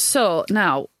takes. So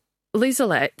now,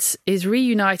 Lizalette is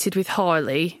reunited with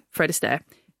Harley, Fred Astaire.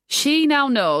 She now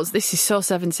knows, this is so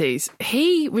 70s,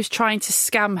 he was trying to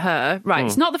scam her. Right,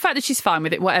 It's not the fact that she's fine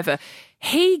with it, whatever.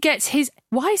 He gets his...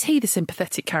 Why is he the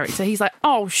sympathetic character? He's like,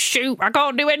 oh, shoot, I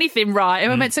can't do anything right.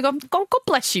 And we're meant to go, God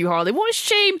bless you, Harley. What a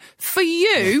shame for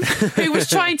you, who was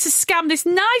trying to scam this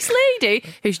nice lady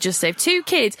who's just saved 2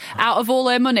 kids out of all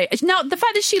her money. Now, the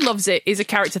fact that she loves it is a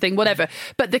character thing, whatever.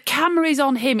 But the camera is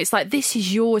on him. It's like, this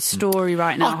is your story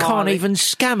right now, I can't Harley. even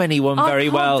scam anyone very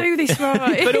well. I can't do this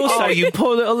right. But also, you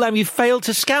poor little lamb, you failed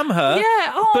to scam her.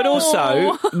 Yeah. Oh. But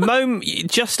also,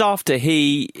 just after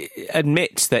he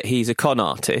admits that he's a con con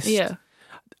artist, Yeah.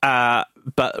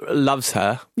 but loves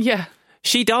her. Yeah.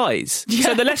 She dies.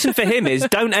 So the lesson for him is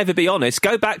don't ever be honest.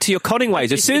 Go back to your conning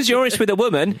ways. As soon as you're honest with a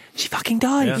woman, she fucking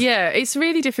dies. Yeah, it's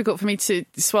really difficult for me to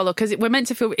swallow because we're meant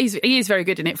to feel he is very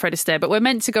good in it, Fred Astaire, but we're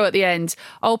meant to go at the end,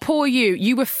 oh, poor you.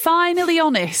 You were finally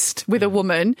honest with a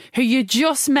woman who you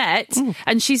just met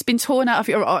and she's been torn out of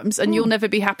your arms and you'll never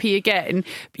be happy again.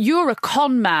 You're a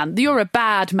con man. You're a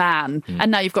bad man.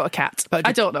 And now you've got a cat. But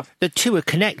I don't know. The two are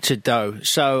connected, though,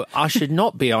 so I should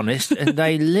not be honest and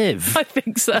they live. I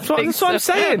think so. That's what I'm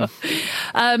saying.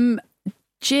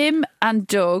 Jim and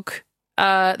Doug,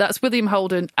 that's William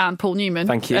Holden and Paul Newman.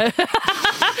 Thank you.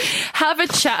 Have a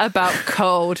chat about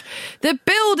code. The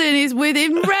building is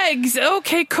within regs.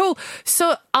 Okay, cool.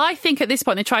 So I think at this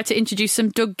point they tried to introduce some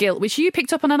Doug guilt, which you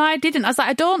picked up on and I didn't. I was like,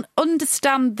 I don't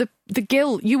understand the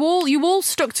guilt. You all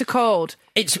stuck to code.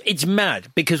 It's mad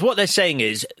because what they're saying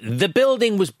is the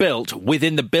building was built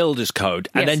within the builder's code.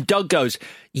 And then Doug goes,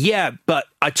 yeah, but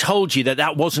I told you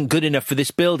that wasn't good enough for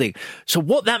this building. So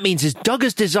what that means is Doug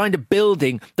has designed a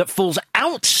building that falls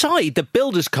outside the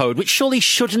builder's code, which surely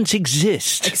shouldn't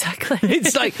exist. Exactly.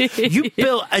 It's like you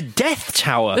built a death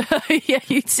tower. Yeah,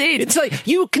 you did. It's like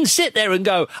you can sit there and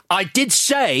go, I did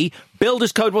say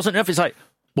builder's code wasn't enough. It's like,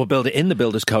 we'll build it in the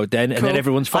builder's code then, and then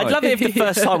everyone's fine. I'd love it if the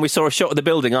first time we saw a shot of the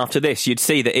building after this, you'd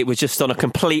see that it was just on a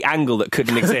complete angle that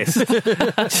couldn't exist.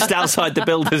 Just outside the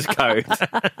builder's code.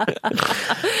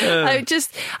 I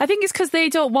think it's because they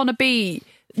don't want to be...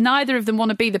 Neither of them want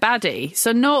to be the baddie.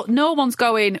 So no one's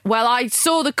going, well, I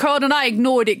saw the code and I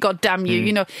ignored it, God damn you.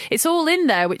 You know, it's all in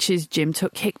there, which is Jim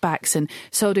took kickbacks and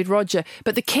so did Roger.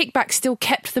 But the kickback still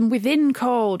kept them within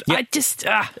code. Yep.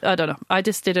 I don't know. I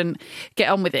just didn't get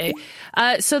on with it.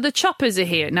 So the choppers are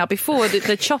here. Now, before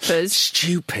the choppers...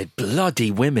 Stupid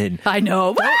bloody women. I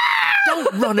know.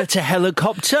 Don't run at a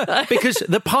helicopter because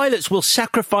the pilots will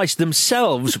sacrifice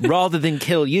themselves rather than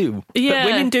kill you. Yeah.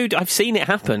 But women do. I've seen it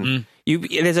happen.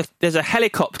 There's a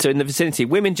helicopter in the vicinity.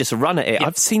 Women just run at it.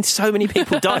 I've seen so many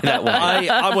people die that way.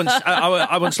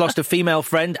 I once lost a female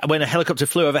friend when a helicopter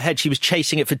flew overhead. She was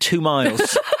chasing it for 2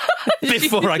 miles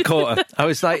before I caught her. I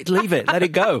was like, leave it, let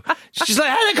it go. She's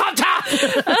like, helicopter!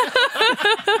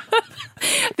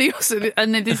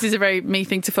 And this is a very me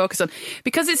thing to focus on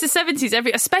because it's the 70s.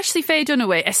 Especially Faye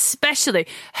Dunaway,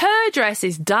 her dress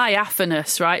is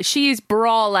diaphanous, right? She is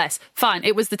braless. Fine,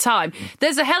 it was the time.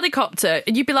 There's a helicopter,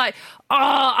 and you'd be like,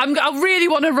 I really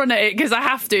want to run at it because I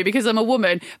have to because I'm a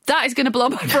woman. That is going to blow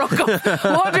my frock off.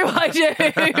 What do I do?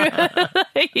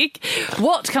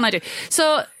 What can I do?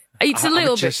 So. It's a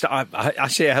little bit. I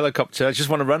see a helicopter. I just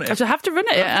want to run it. I have to run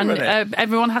it, and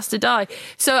everyone has to die.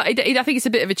 So I think it's a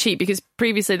bit of a cheat because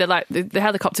previously they're like the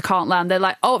helicopter can't land. They're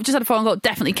like, oh, I've just had a phone call.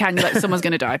 Definitely can. You're like, someone's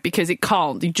going to die because it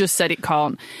can't. You just said it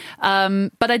can't.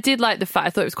 But I did like the fact.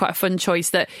 I thought it was quite a fun choice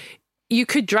that. You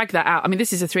could drag that out. I mean,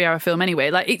 this is a 3-hour film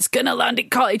anyway. Like, it's going to land,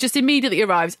 it can't. It just immediately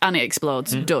arrives and it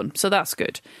explodes. Done. So that's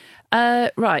good.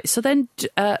 Right. So then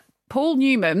Paul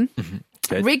Newman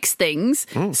rigs things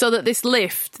so that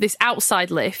this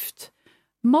outside lift,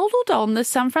 modelled on the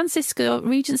San Francisco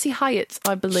Regency Hyatt,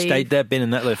 I believe. Stayed there, been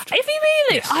in that lift. Have you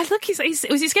really? Yes.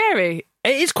 Was it scary?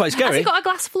 It is quite scary. Has it got a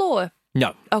glass floor?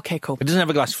 No. Okay, cool. It doesn't have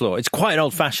a glass floor. It's quite an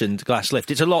old-fashioned glass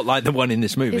lift. It's a lot like the one in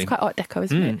this movie. It's quite Art Deco,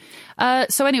 isn't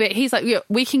it? So anyway, he's like,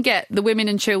 we can get the women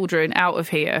and children out of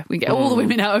here. We can get all the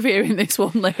women out of here in this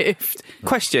one lift.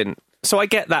 Question. So I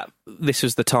get that this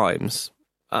was the times.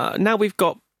 Now we've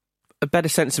got a better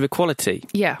sense of equality.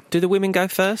 Yeah. Do the women go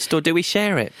first or do we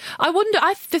share it? I wonder,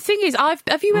 the thing is,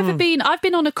 have you ever been, I've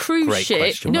been on a cruise Great ship.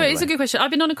 question, No, it's a good question.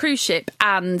 I've been on a cruise ship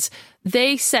and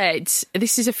they said,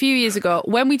 this is a few years ago,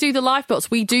 when we do the lifeboats,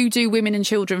 we do women and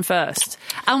children first.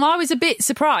 And I was a bit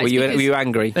surprised. Were you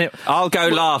angry? I'll go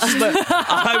last.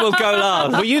 I will go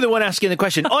last. Were you the one asking the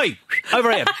question? Oi,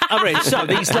 over here. So,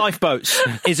 these lifeboats,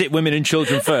 is it women and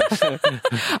children first?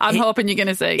 I'm hoping you're going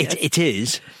to say yes. It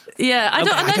is. Yeah, I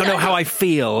don't know how I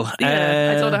feel.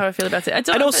 Yeah, I don't know how I feel about it.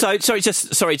 And also, sorry,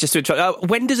 just to interrupt.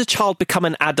 When does a child become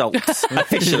an adult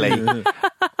officially?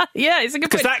 Yeah, it's a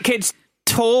good point. Because that kid's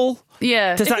tall.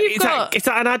 Yeah, is that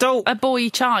an adult? A boy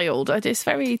child. It's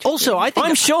very. Also, I think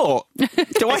I'm short.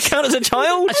 Do I count as a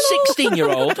child? A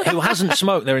 16-year-old who hasn't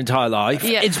smoked their entire life,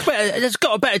 has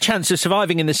got a better chance of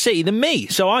surviving in the sea than me.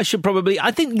 So I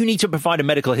think you need to provide a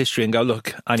medical history and go,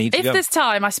 look, I need to go. If there's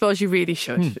time, I suppose you really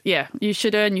should. Yeah, you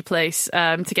should earn your place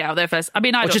to get out there first. I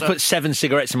mean, I don't just put 7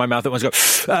 cigarettes in my mouth at once. Go,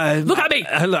 look at me.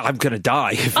 Look, I'm going to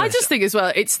die. I just think as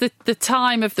well, it's the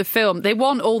time of the film. They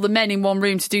want all the men in one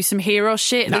room to do some hero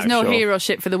shit. There's no hero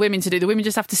shit for the women to do. The women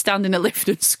just have to stand in a lift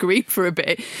and scream for a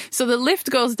bit. So the lift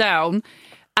goes down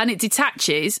and it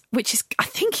detaches, which is, I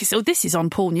think, this is on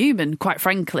Paul Newman, quite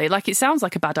frankly. Like, it sounds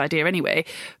like a bad idea anyway.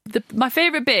 My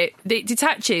favourite bit, it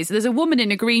detaches, there's a woman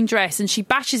in a green dress and she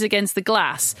bashes against the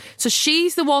glass. So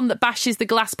she's the one that bashes the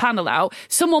glass panel out.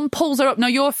 Someone pulls her up, no,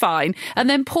 you're fine. And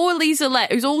then poor Lisa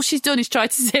Lett, who's all she's done is try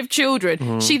to save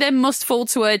children, she then must fall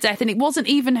to her death. And it wasn't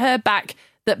even her back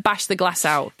that bashed the glass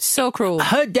out. So cruel.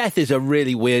 Her death is a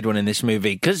really weird one in this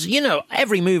movie because,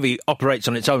 every movie operates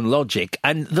on its own logic,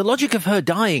 and the logic of her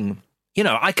dying,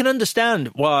 I can understand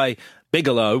why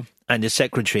Bigelow and his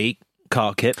secretary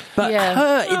cark it, but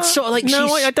her, it's sort of like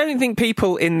I don't think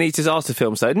people in these disaster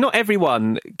films, though, not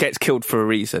everyone gets killed for a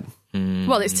reason.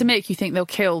 Well, it's to make you think they'll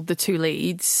kill the two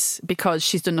leads because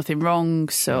she's done nothing wrong.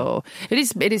 So it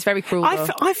is very cruel.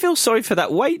 I feel sorry for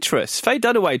that waitress. Faye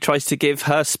Dunaway tries to give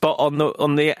her spot on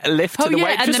the lift to the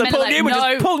waitress. And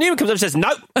Paul Newman comes up and says,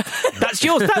 "No, that's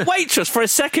yours." That waitress for a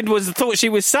second thought she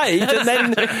was saved, and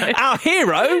then our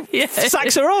hero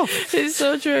sacks her off. It's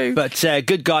so true. But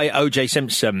good guy O.J.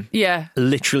 Simpson,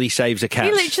 literally saves a cat.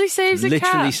 He literally saves a cat.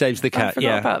 Literally saves the cat. I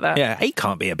forgot about that. Yeah, he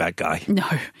can't be a bad guy. No,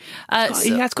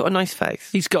 he has got a nice face.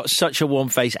 He's got such a warm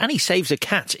face, and he saves a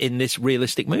cat in this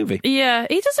realistic movie. Yeah,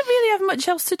 he doesn't really have much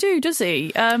else to do, does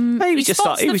he? He was just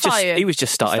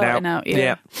starting out.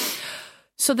 Yeah.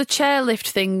 So the chairlift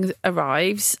thing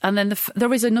arrives, and then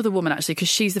there is another woman, actually, because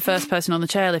she's the first person on the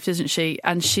chairlift, isn't she?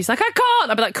 And she's like, "I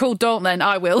can't." I'd be like, "Cool, don't then.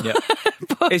 I will." Yeah.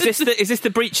 Is this the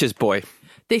Breacher's boy?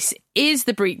 This is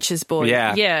the Breacher's boy.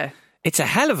 Yeah. It's a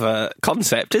hell of a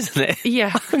concept, isn't it?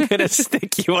 Yeah. I'm going to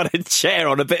stick you on a chair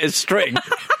on a bit of string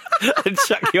and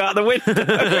chuck you out the window.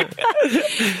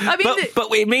 I mean,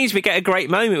 but it means we get a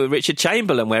great moment with Richard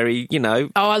Chamberlain where he, Oh,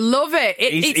 I love it.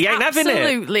 He ain't having it.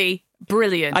 Absolutely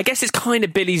brilliant. I guess it's kind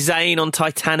of Billy Zane on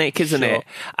Titanic, isn't it?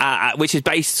 Which is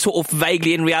based sort of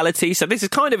vaguely in reality. So this is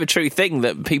kind of a true thing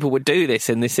that people would do this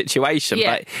in this situation.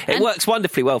 Yeah. But it works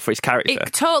wonderfully well for his character.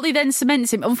 It totally then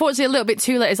cements him. Unfortunately, a little bit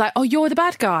too late. It's like, oh, you're the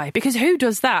bad guy. Because who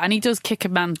does that? And he does kick a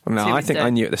man. No, I think I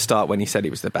knew at the start when he said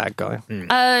he was the bad guy.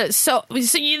 So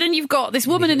then you've got this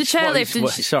woman in the chairlift.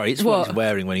 It's what he's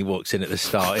wearing when he walks in at the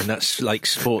start in that like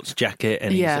sports jacket,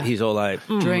 and he's all like,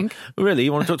 drink. Really,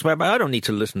 you want to talk to me about? I don't need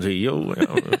to listen to you.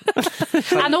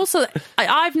 And also,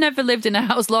 I've never lived in a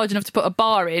house large enough to put a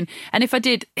bar in, and if I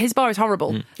did, his bar is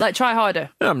horrible. Like, try harder.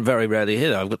 I'm very rarely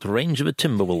here. I've got the range of a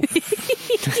timber wolf.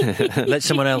 Let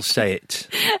someone else say it.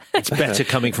 It's better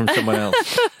coming from someone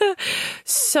else.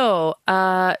 So,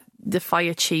 the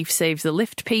fire chief saves the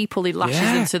lift people. He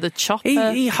lashes into the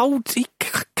chopper. He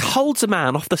holds a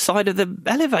man off the side of the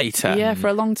elevator. Yeah, for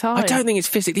a long time. I don't think it's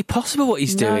physically possible what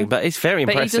he's doing, but it's very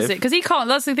impressive. But he does it because he can't.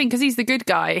 That's the thing, because he's the good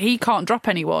guy. He can't drop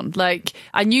anyone. Like,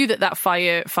 I knew that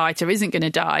firefighter isn't going to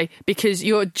die because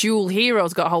your dual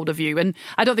hero's got hold of you, and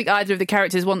I don't think either of the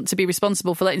characters want to be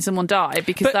responsible for letting someone die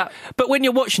because But when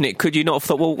you're watching it, could you not have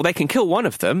thought, well, they can kill one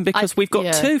of them because we've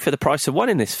got two for the price of one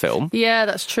in this film? Yeah,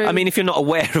 that's true. I mean, if you're not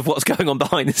aware of what's going on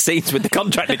behind the scenes with the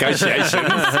contract negotiations,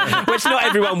 which not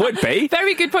everyone would be.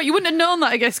 Very good point. You wouldn't have known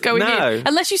that, I guess, going in.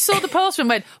 Unless you saw the poster and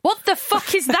went, what the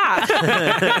fuck is that?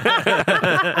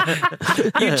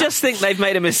 You just think they've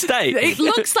made a mistake. It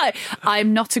looks like,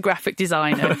 I'm not a graphic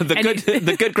designer.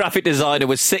 The good graphic designer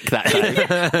was sick that day.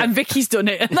 And Vicky's done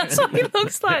it. And that's why it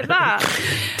looks like that.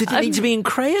 Did it need to be in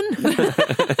crayon?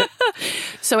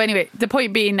 So anyway, the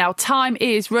point being now, time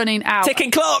is running out.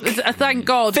 Ticking clock. Thank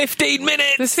God. 15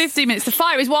 minutes. There's 15 minutes. The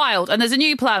fire is wild and there's a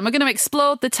new plan. We're going to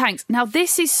explode the tanks. Now,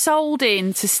 this is sold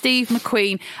in to Steve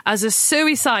McQueen as a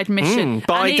suicide mission.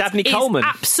 By Dabney Coleman.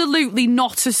 Absolutely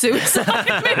not a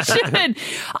suicide mission.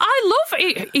 I love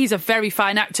it. He's a very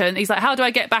fine actor. And he's like, how do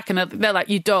I get back? And they're like,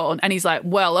 you don't. And he's like,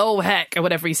 well, oh heck, or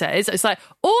whatever he says. It's like,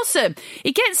 awesome.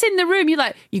 He gets in the room. You're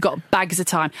like, you got bags of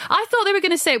time. I thought they were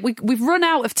going to say, we've run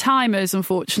out of timers,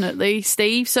 unfortunately,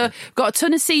 Steve. So we've got a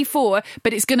ton of C4,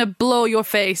 but it's going to blow your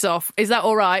face off. Is that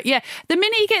all right? Yeah. The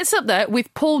minute he gets up there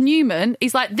with Paul Newman,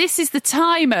 he's like, this is the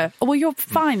timer. Oh, well, you're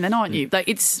fine then, aren't you? Like,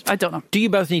 I don't know. Do you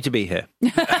both need to be here?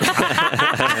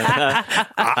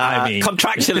 I mean,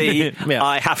 contractually,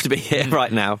 I have to be here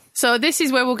right now. So this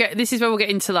is where we'll get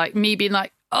into like me being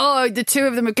like, oh, the two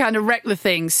of them have kind of wrecked the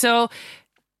thing. So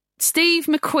Steve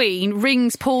McQueen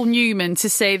rings Paul Newman to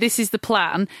say this is the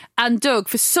plan, and Doug,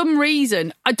 for some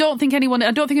reason, I don't think a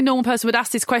normal person would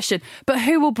ask this question, but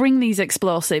who will bring these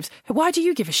explosives? Why do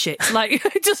you give a shit? Like,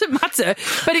 it doesn't matter.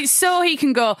 But it's so he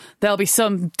can go, there'll be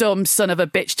some dumb son of a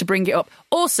bitch to bring it up.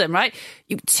 Awesome, right?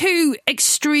 Two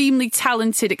extremely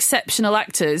talented, exceptional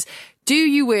actors Do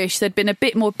you wish there'd been a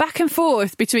bit more back and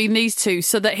forth between these two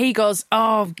so that he goes,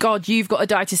 oh, God, you've got to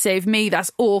die to save me.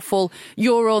 That's awful.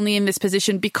 You're only in this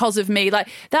position because of me. Like,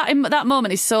 that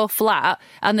moment is so flat,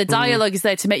 and the dialogue is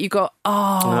there to make you go,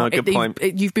 good point.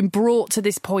 You've been brought to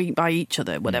this point by each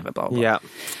other, whatever, blah, blah. Yeah.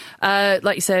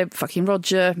 Like you said, fucking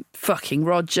Roger.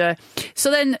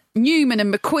 So then Newman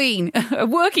and McQueen are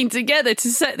working together to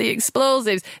set the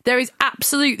explosives. There is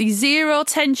absolutely zero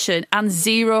tension and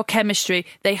zero chemistry.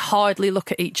 They hardly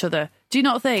look at each other. Do you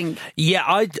not think?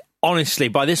 Yeah, honestly,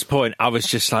 by this point, I was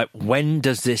just like, when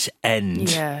does this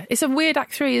end? Yeah, it's a weird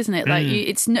Act 3, isn't it? Like,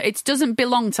 it doesn't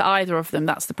belong to either of them.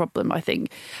 That's the problem, I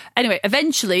think. Anyway,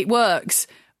 eventually it works.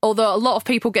 Although a lot of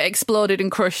people get exploded and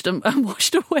crushed and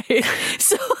washed away.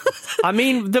 So, I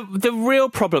mean, the real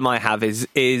problem I have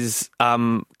is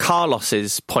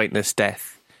Carlos's pointless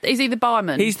death. Is he the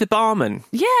barman? He's the barman.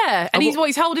 Yeah, and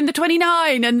he's holding the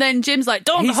 29, and then Jim's like,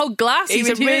 don't hold glass. He's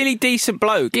a really decent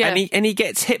bloke, and he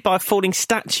gets hit by a falling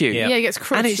statue. Yeah, he gets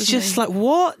crushed. And it's just like,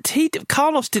 what?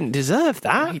 Carlos didn't deserve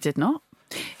that. No, he did not.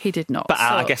 He did not. But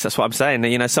I guess that's what I'm saying.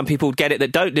 You know, some people get it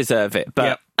that don't deserve it.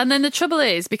 But And then the trouble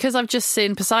is, because I've just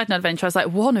seen Poseidon Adventure, I was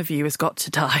like, one of you has got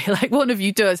to die. Like, one of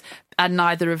you does. And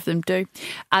neither of them do.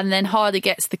 And then Hardy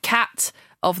gets the cat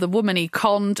of the woman he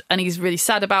conned, and he's really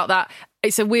sad about that.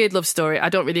 It's a weird love story. I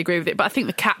don't really agree with it, but I think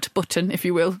the cat button, if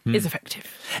you will, is effective.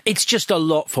 It's just a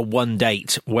lot for one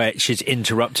date, which is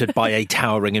interrupted by a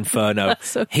towering inferno.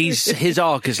 So his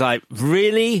arc is like,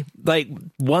 really? Like,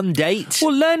 one date?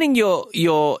 Well, learning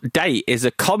your date is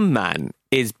a con man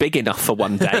is big enough for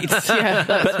one date.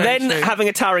 But then having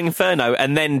a towering inferno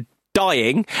and then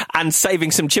dying and saving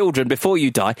some children before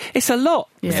you die, it's a lot.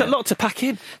 It's a lot to pack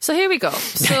in. So here we go.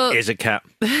 So here's a cat.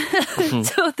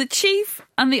 So the chief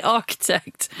and the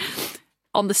architect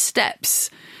on the steps,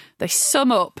 they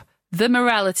sum up the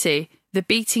morality, the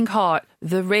beating heart,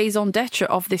 the raison d'etre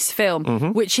of this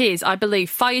film, which is, I believe,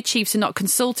 fire chiefs are not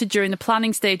consulted during the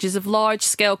planning stages of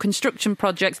large-scale construction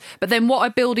projects, but then what are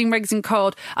building regs and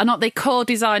code? Are not they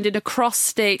co-designed in a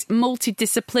cross-state,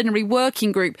 multidisciplinary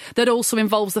working group that also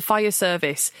involves the fire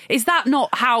service? Is that not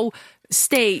how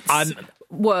states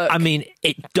work? I mean,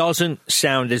 it doesn't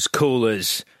sound as cool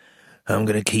as, I'm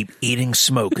going to keep eating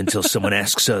smoke until someone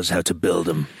asks us how to build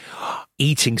them.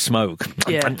 Eating smoke.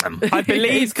 Yeah. I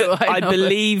believe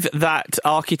that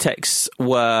architects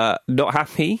were not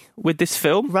happy with this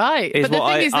film. Right. But the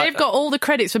thing is, they've got all the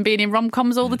credits from being in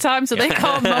rom-coms all the time, so they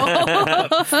can't more.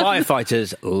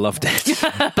 Firefighters loved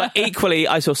it. But equally,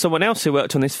 I saw someone else who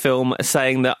worked on this film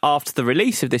saying that after the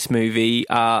release of this movie,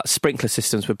 sprinkler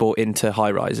systems were brought into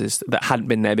high-rises that hadn't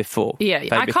been there before. Yeah,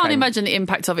 I can't imagine the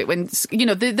impact of it when, you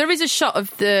know, there is a shot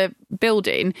of the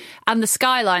building and the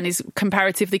skyline is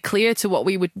comparatively clear to what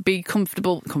we would be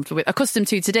comfortable with, accustomed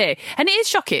to today. And it is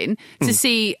shocking to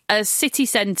see a city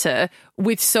centre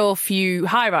with so few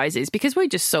high-rises because we're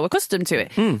just so accustomed to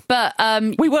it. But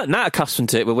we weren't that accustomed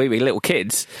to it when we were little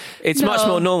kids. It's much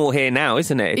more normal here now,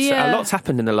 isn't it? A lot's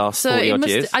happened in the last 40-odd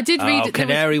years. I did read...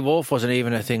 Canary Wharf wasn't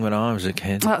even a thing when I was a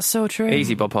kid. That's so true.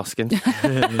 Easy, Bob Hoskins. Yeah,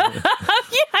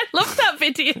 I love that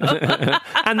video.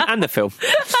 and the film.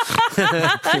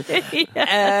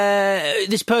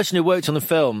 This person who worked on the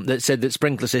film that said that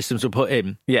sprinkler systems were put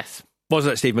in. Yes.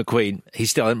 Wasn't that Steve McQueen? He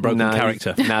still hadn't broken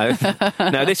character. No,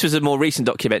 this was a more recent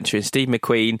documentary, and Steve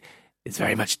McQueen is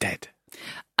very much dead.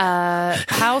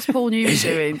 How's Paul Newman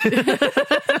doing?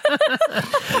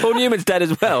 Paul Newman's dead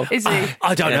as well. Is he?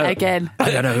 I don't know. Again.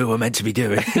 I don't know who we're meant to be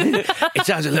doing. It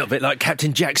sounds a little bit like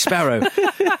Captain Jack Sparrow.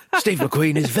 Steve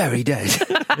McQueen is very dead.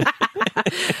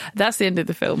 That's the end of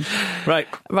the film. Right.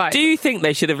 Do you think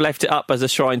they should have left it up as a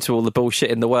shrine to all the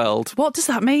bullshit in the world? What does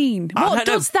that mean? What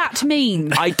does that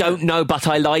mean? I don't know, but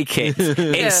I like it.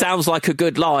 It sounds like a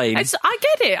good line. I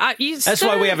get it. That's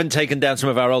why we haven't taken down some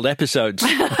of our old episodes.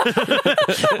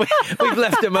 We've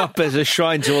left them up as a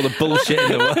shrine to all the bullshit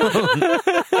in the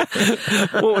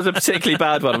world. What was a particularly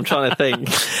bad one? I'm trying to think.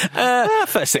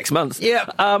 First 6 months. Yeah.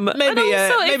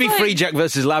 Maybe Free Jack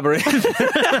versus Labyrinth.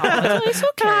 It's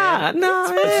okay. No,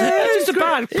 it's just a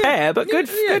bad pair, but good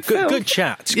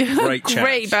chat. Great chat.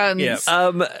 Great bands.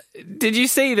 Yeah. Did you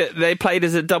see that they played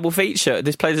as a double feature?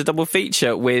 This played as a double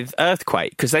feature with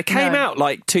Earthquake because they came out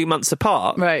like 2 months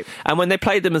apart. Right. And when they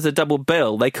played them as a double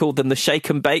bill, they called them the Shake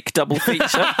and Bake double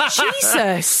feature.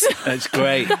 Jesus. That's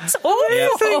great. That's awful.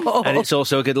 Yeah. And it's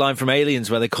also a good line from Aliens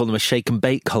where they call them a shake and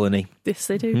bake colony. Yes,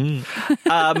 they do.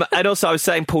 And also I was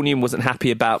saying Paul Newman wasn't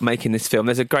happy about making this film.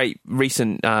 There's a great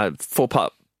recent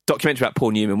 4-part documentary about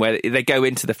Paul Newman where they go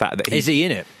into the fact that is he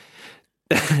in it?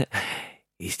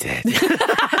 He's dead.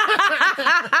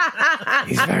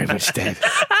 He's very much dead.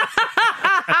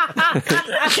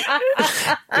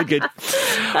 Good.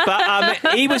 But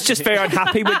he was just very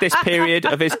unhappy with this period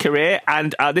of his career,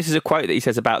 and this is a quote that he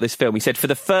says about this film. He said, "For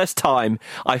the first time,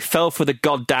 I fell for the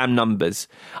goddamn numbers.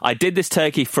 I did this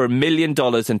turkey for $1 million and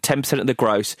 10% of the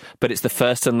gross, but it's the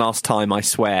first and last time, I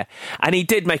swear." And he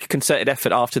did make a concerted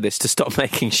effort after this to stop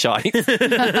making shite.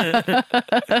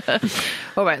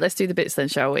 All right, let's do the bits then,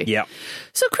 shall we? Yeah.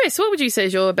 So, Chris, what would you say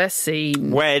is your best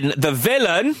scene? When the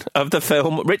villain of the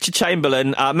film, Richard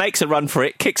Chamberlain, makes a run for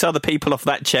it, kicks other people off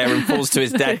that chair and falls to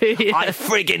his death. Yeah. I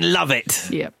friggin' love it.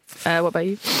 Yeah. What about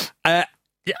you?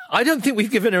 I don't think we've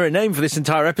given her a name for this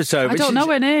entire episode. I don't know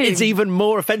her name. It's even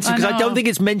more offensive because I don't know. think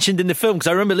it's mentioned in the film. Because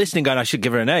I remember listening going, I should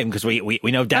give her a name because we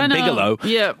know Dan Bigelow.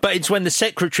 Yeah. But it's when the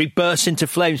secretary bursts into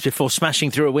flames before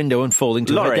smashing through a window and falling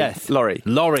to her death. Laurie.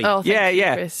 Oh, thank you,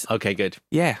 yeah. Chris. Okay, good.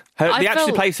 Yeah. The actress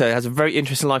who plays her has a very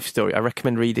interesting life story. I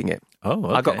recommend reading it. Oh,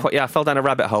 okay. I fell down a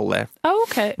rabbit hole there. Oh,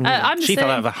 okay. I'm the She fell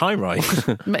same. out of a high rise.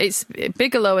 It's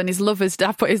Bigelow and his lover's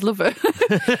dad put his lover.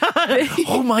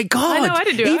 Oh my God. I know, I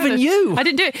didn't do it Even either. you. I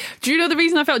didn't do it. Do you know the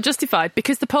reason I felt justified?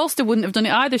 Because the poster wouldn't have done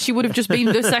it either. She would have just been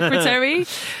the secretary.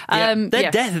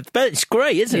 Their death, but it's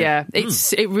great, isn't it? Yeah,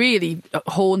 it really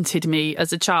haunted me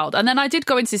as a child. And then I did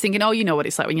go into this thinking, oh, you know what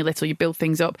it's like when you're little, you build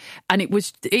things up. And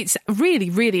it's really,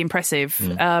 really impressive.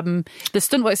 The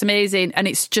stunt work's amazing and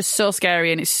it's just so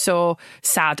scary and it's so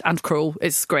sad and cruel.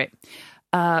 It's great.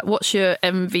 What's your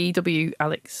MVW,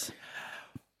 Alex?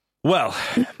 Well,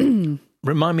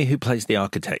 remind me who plays the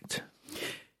architect.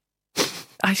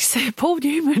 I say Paul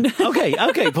Newman. Okay,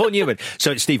 Paul Newman. So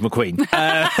it's Steve McQueen.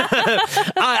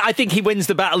 I think he wins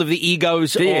the battle of the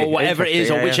egos or whatever it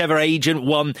is, or whichever agent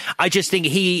won. I just think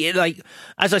he,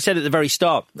 as I said at the very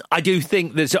start, I do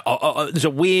think there's a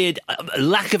weird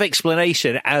lack of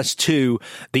explanation as to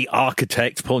the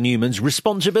architect, Paul Newman's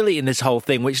responsibility in this whole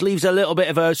thing, which leaves a little bit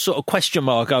of a sort of question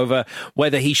mark over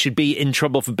whether he should be in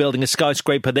trouble for building a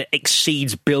skyscraper that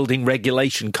exceeds building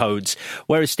regulation codes.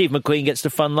 Whereas Steve McQueen gets the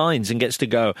fun lines and gets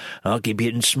to go, "I'll keep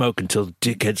eating smoke until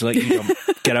dickheads like you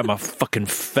get out of my fucking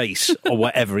face," or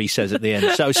whatever he says at the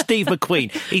end. So Steve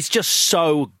McQueen, he's just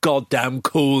so goddamn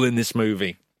cool in this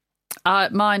movie.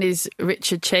 Mine is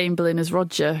Richard Chamberlain as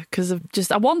Roger, because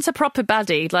I want a proper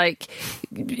baddie. Like,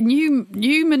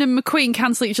 Newman and McQueen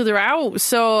cancel each other out,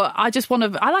 so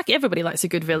everybody likes a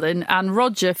good villain, and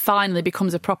Roger finally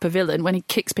becomes a proper villain when he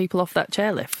kicks people off that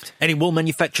chairlift. Any wool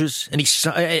manufacturers, any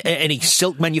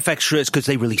silk manufacturers, because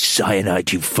they really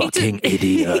cyanide you fucking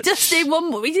idiots. He just did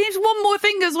he needs one more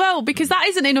thing as well, because that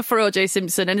isn't enough for O.J.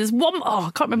 Simpson, and there's one, I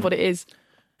can't remember what it is.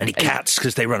 Any cats,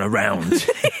 because they run around.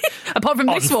 Apart from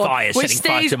this one, fire, which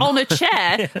stays on a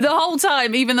chair the whole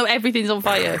time, even though everything's on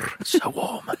fire. So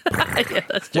warm. Yeah,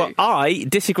 that's true. Well, I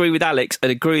disagree with Alex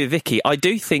and agree with Vicky. I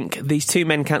do think these two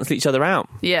men cancel each other out.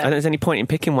 Yeah. I don't think there's any point in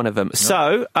picking one of them. No.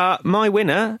 So, my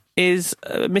winner is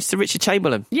Mr. Richard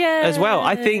Chamberlain as well.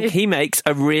 I think he makes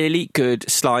a really good,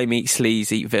 slimy,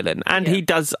 sleazy villain. And he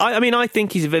does... I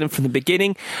think he's a villain from the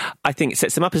beginning. I think it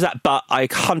sets him up as that, but I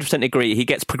 100% agree. He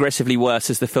gets progressively worse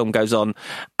as the film goes on,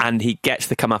 and he gets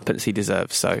the comeuppance he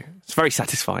deserves. So it's very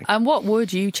satisfying. And what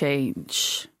would you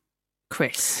change,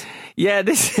 Chris? Yeah,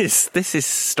 this is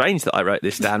strange that I wrote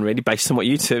this down, really, based on what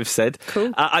you two have said.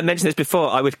 Cool. I mentioned this before.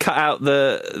 I would cut out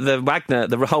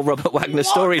the whole Robert Wagner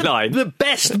storyline. The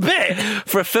best bit!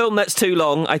 For a film that's too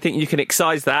long, I think you can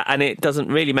excise that, and it doesn't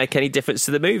really make any difference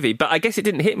to the movie. But I guess it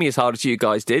didn't hit me as hard as you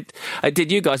guys did. It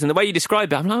did you guys, and the way you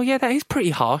described it, I'm like, oh yeah, that is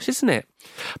pretty harsh, isn't it?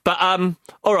 But,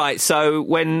 all right, so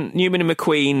when Newman and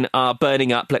McQueen are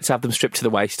burning up, let's have them stripped to the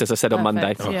waist, as I said on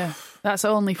Monday. Yeah, that's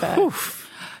only fair. Oof.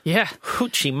 Yeah.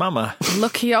 Hoochie mama.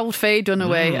 Lucky old Faye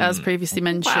Dunaway, as previously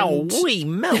mentioned. Wow, we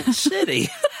Melt City.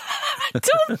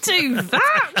 Don't do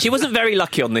that. She wasn't very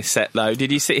lucky on this set, though.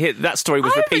 Did you see that story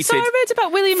was repeated? I read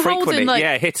about William frequently.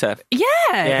 Holden. Hit her.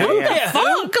 Yeah. Who the fuck?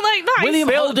 Like that? William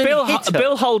Holden hit her.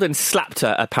 Bill Holden slapped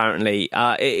her, apparently.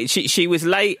 She was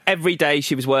late every day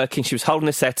she was working. She was holding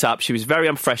the set up. She was very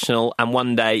unprofessional. And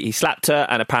one day he slapped her,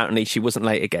 and apparently she wasn't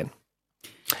late again.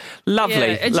 Lovely,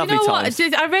 yeah. lovely you know times.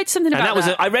 What? I read something about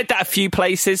that. I read that a few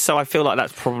places, so I feel like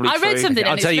that's probably true. I read something.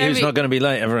 I'll tell you who's not going to be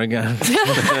late ever again.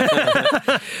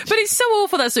 But it's so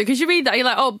awful, that story, because you read that, you're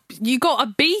like, oh, you got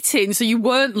a beating, so you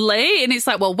weren't late, and it's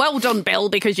like, well done, Bill,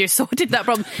 because you sorted that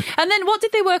problem. And then what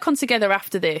did they work on together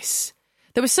after this?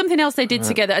 There was something else they did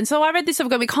together. And so I read this stuff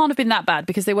going, it can't have been that bad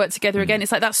because they worked together again.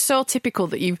 It's like, that's so typical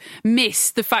that you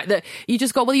miss the fact that you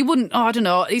just go, well, you wouldn't, I don't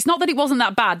know. It's not that it wasn't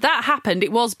that bad. That happened.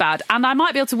 It was bad. And I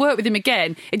might be able to work with him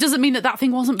again. It doesn't mean that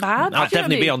thing wasn't bad. I'll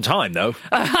definitely be on time, though.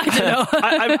 I don't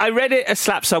know. I read it a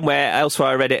slap somewhere. Elsewhere,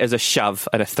 I read it as a shove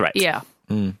and a threat. Yeah.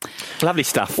 Lovely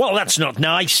stuff. Well, that's not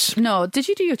nice. No, did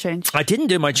you do your change? I didn't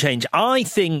do my change. I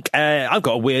think I've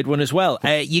got a weird one as well.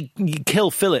 You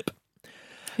kill Philip.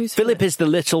 Who's Philip is the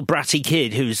little bratty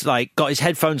kid who's like got his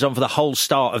headphones on for the whole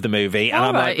start of the movie, and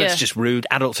I'm like, that's just rude.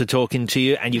 Adults are talking to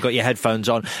you, and you've got your headphones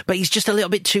on, but he's just a little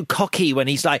bit too cocky when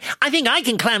he's like, "I think I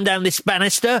can climb down this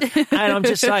banister," and I'm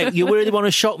just like, "You really want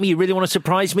to shock me? You really want to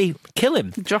surprise me? Kill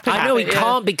him!" I know he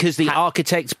can't because the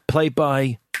architect, played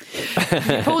by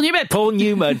Paul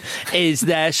Newman, is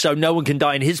there, so no one can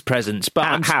die in his presence. But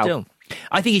I'm still.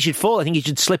 I think he should fall. I think he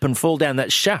should slip and fall down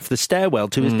that shaft, the stairwell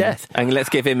to his death. And let's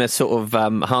give him a sort of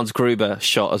Hans Gruber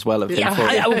shot as well of him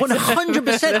falling.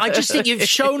 100%. I just think you've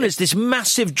shown us this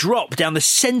massive drop down the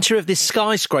centre of this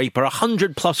skyscraper,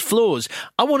 100 plus floors.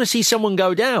 I want to see someone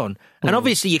go down. And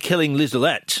obviously you're killing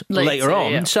Lizalette later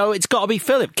on, so it's got to be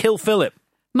Philip. Kill Philip.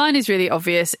 Mine is really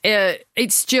obvious.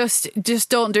 It's just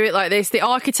don't do it like this. The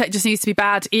architect just needs to be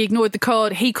bad. He ignored the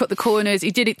code. He cut the corners.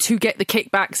 He did it to get the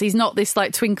kickbacks. He's not this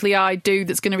like twinkly-eyed dude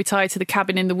that's going to retire to the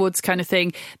cabin in the woods kind of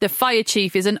thing. The fire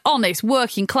chief is an honest,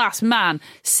 working-class man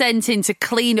sent in to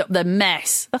clean up the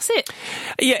mess. That's it.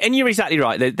 Yeah, and you're exactly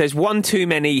right. There's one too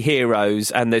many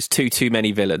heroes and there's two too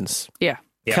many villains. Yeah.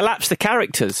 Collapse the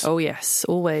characters. Oh, yes,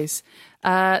 always.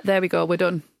 There we go. We're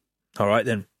done. All right,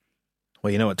 then.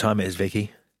 Well, you know what time it is,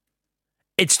 Vicky.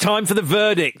 It's time for the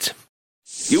verdict.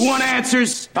 You want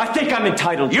answers? I think I'm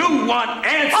entitled. You want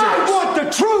answers? I want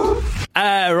the truth!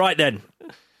 Right then.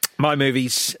 My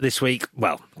movies this week.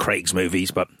 Well, Craig's movies,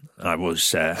 but I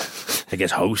was, I guess,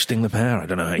 hosting the pair. I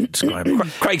don't know how you describe it.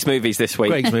 Craig's movies this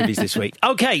week.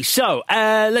 Okay, so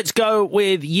let's go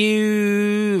with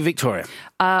you, Victoria.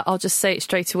 I'll just say it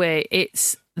straight away.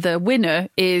 The winner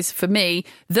is, for me,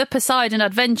 The Poseidon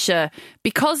Adventure.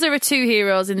 Because there are two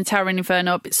heroes in the Towering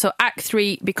Inferno, so Act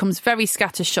 3 becomes very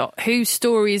scattershot. Whose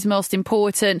story is most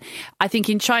important? I think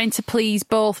in trying to please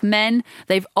both men,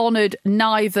 they've honoured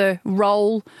neither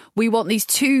role. We want these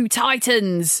two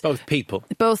titans. Both people.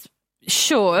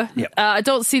 Sure. Yep. I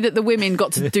don't see that the women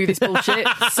got to do this bullshit,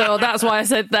 so that's why I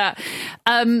said that.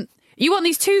 You want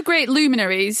these two great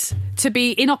luminaries to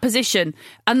be in opposition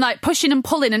and like pushing and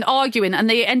pulling and arguing, and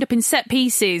they end up in set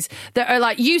pieces that are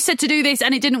like, you said to do this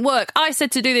and it didn't work. I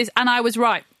said to do this and I was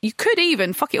right. You could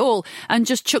even fuck it all and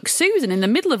just chuck Susan in the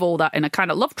middle of all that in a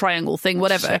kind of love triangle thing,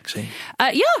 whatever. Sexy.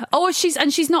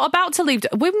 She's not about to leave.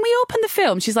 When we opened the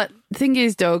film, she's like, the thing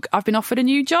is, Doug, I've been offered a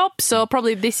new job, so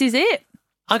probably this is it.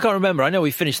 I can't remember. I know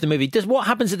we finished the movie. What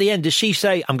happens at the end? Does she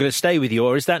say, I'm going to stay with you,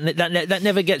 or is that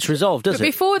never gets resolved, does it?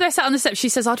 Before they're sat on the steps, she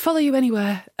says, I'd follow you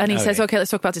anywhere. And he says, okay,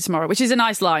 let's talk about it tomorrow, which is a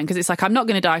nice line, because it's like, I'm not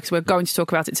going to die because we're going to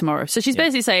talk about it tomorrow. So she's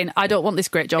basically saying, I don't want this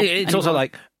great job It's also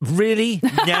like, really?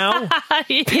 Now?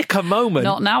 Pick a moment.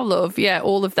 Not now, love. Yeah,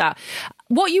 all of that.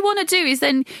 What you want to do is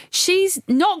then she's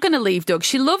not going to leave Doug.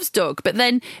 She loves Doug. But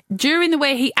then during the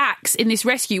way he acts in this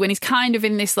rescue, when he's kind of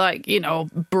in this like,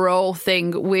 bro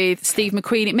thing with Steve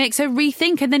McQueen, it makes her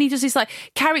rethink. And then he does this like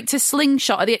character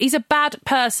slingshot. He's a bad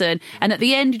person. And at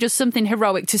the end, he does something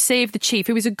heroic to save the chief,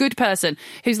 who is a good person,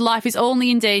 whose life is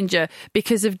only in danger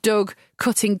because of Doug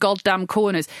cutting goddamn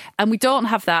corners. And we don't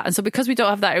have that. And so because we don't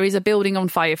have that, there is a building on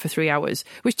fire for 3 hours,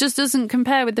 which just doesn't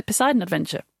compare with the Poseidon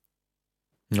Adventure.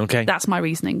 Okay. That's my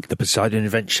reasoning. The Poseidon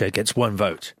Adventure gets 1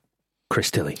 vote. Chris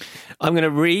Tilley. I'm going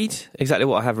to read exactly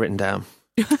what I have written down.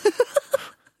 Good.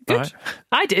 Right.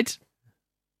 I did.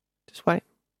 Just wait.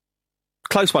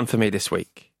 Close one for me this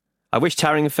week. I wish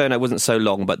Towering Inferno wasn't so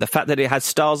long, but the fact that it has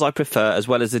stars I prefer, as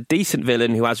well as a decent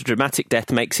villain who has a dramatic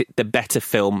death, makes it the better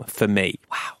film for me.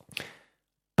 Wow.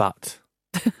 But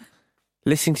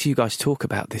listening to you guys talk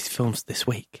about these films this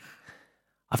week,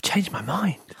 I've changed my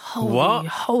mind.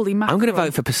 Holy mackerel. I'm going to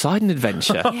vote for Poseidon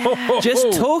Adventure. Yeah.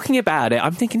 Just talking about it,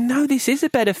 I'm thinking, no, this is a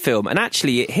better film. And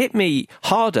actually, it hit me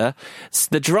harder.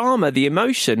 The drama, the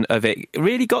emotion of it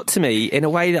really got to me in a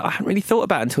way that I hadn't really thought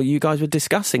about until you guys were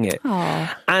discussing it.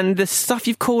 Aww. And the stuff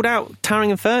you've called out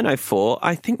Towering Inferno for,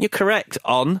 I think you're correct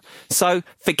on. So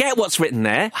forget what's written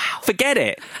there. Wow. Forget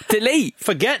it. Delete.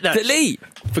 Forget that. Delete.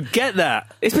 Forget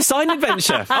that. It's Poseidon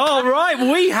Adventure. All right,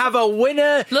 we have a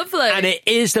winner. Lovely. And it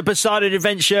is the Poseidon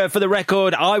Adventure. For the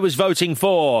record, I was voting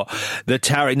for the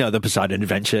Poseidon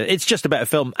Adventure. It's just a better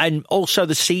film. And also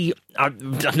the sea,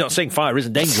 I'm not saying fire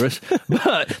isn't dangerous,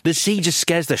 but the sea just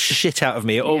scares the shit out of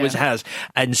me. It always has.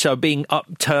 And so being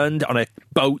upturned on a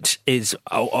boat is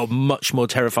a much more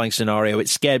terrifying scenario. It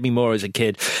scared me more as a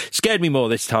kid. Scared me more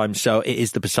this time. So it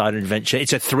is the Poseidon Adventure.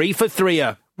 It's a 3 for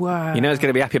 3-er. Wow. You know who's going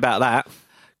to be happy about that?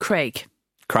 Craig.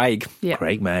 Yeah.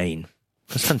 Craig Main.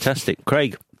 That's fantastic.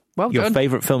 Craig, well your done.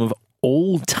 favourite film of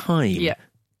all time? Yeah.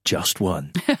 Just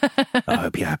one. I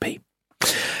hope you're happy.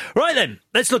 Right then,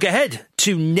 let's look ahead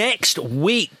to next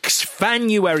week's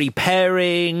Fanuary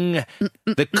pairing.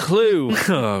 The clue.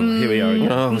 Oh, here we are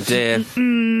again. Oh, dear.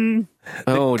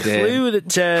 Oh, dear. Clue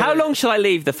that, how long shall I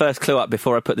leave the first clue up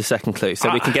before I put the second clue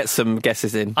so we can get some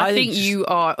guesses in? I think you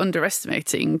are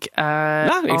underestimating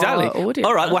no, exactly. our audience.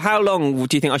 All right, well, how long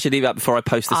do you think I should leave it up before I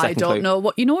post the second clue? I don't know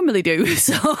what you normally do,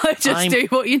 so I just do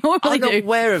what you normally do. I'm not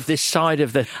aware of this side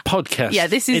of the podcast. Yeah,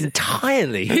 this is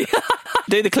entirely.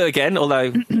 Do the clue again,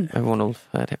 although everyone will have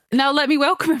heard it. Now let me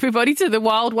welcome everybody to the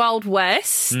Wild Wild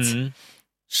West. Mm-hmm.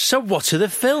 So what are the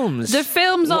films? The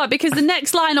films are, because the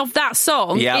next line of that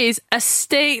song is a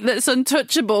state that's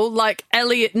untouchable, like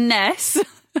Elliot Ness.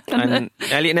 And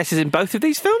Elliot Ness is in both of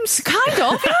these films? Kind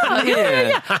of,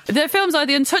 yeah. The films are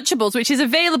The Untouchables, which is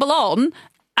available on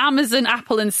Amazon,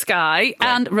 Apple and Sky,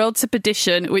 and Road to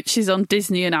Perdition, which is on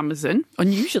Disney and Amazon.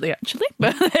 Unusually, actually,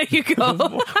 but there you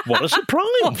go. What a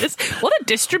surprise. What a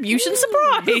distribution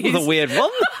surprise. The weird one.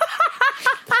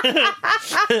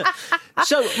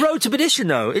 So, Road to Perdition,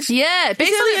 though. Basically,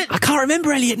 I can't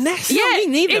remember Elliot Ness. Yeah, me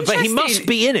neither, but he must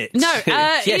be in it. No,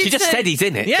 yeah, she just said he's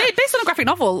in it. Yeah, based on a graphic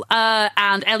novel,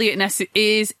 and Elliot Ness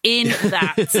is in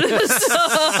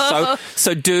that.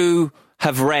 So do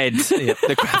have read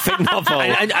the graphic novel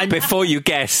and before you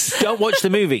guess. Don't watch the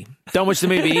movie. Don't watch the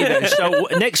movie either. So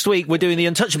next week we're doing The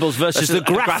Untouchables versus the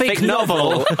graphic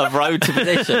novel of Road to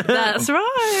Perdition. That's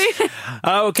right.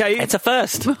 Okay. It's a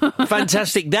first.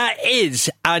 Fantastic. That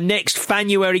is our next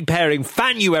Fanuary pairing.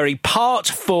 Fanuary Part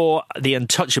 4, The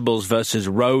Untouchables versus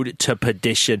Road to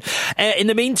Perdition. In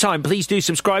the meantime, please do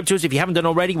subscribe to us if you haven't done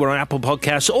already. We're on Apple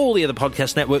Podcasts, all the other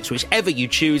podcast networks, whichever you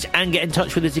choose, and get in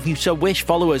touch with us if you so wish.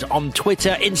 Follow us on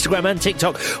Twitter, Instagram and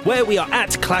TikTok, where we are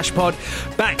at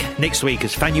ClashPod. Back next week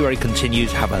as Fanuary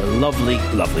continues. Have a lovely,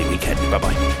 lovely weekend.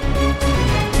 Bye-bye.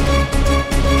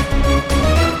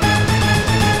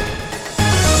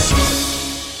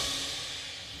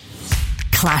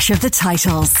 Clash of the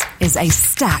Titles is a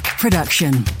Stack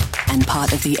production and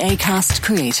part of the Acast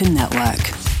Creator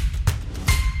Network.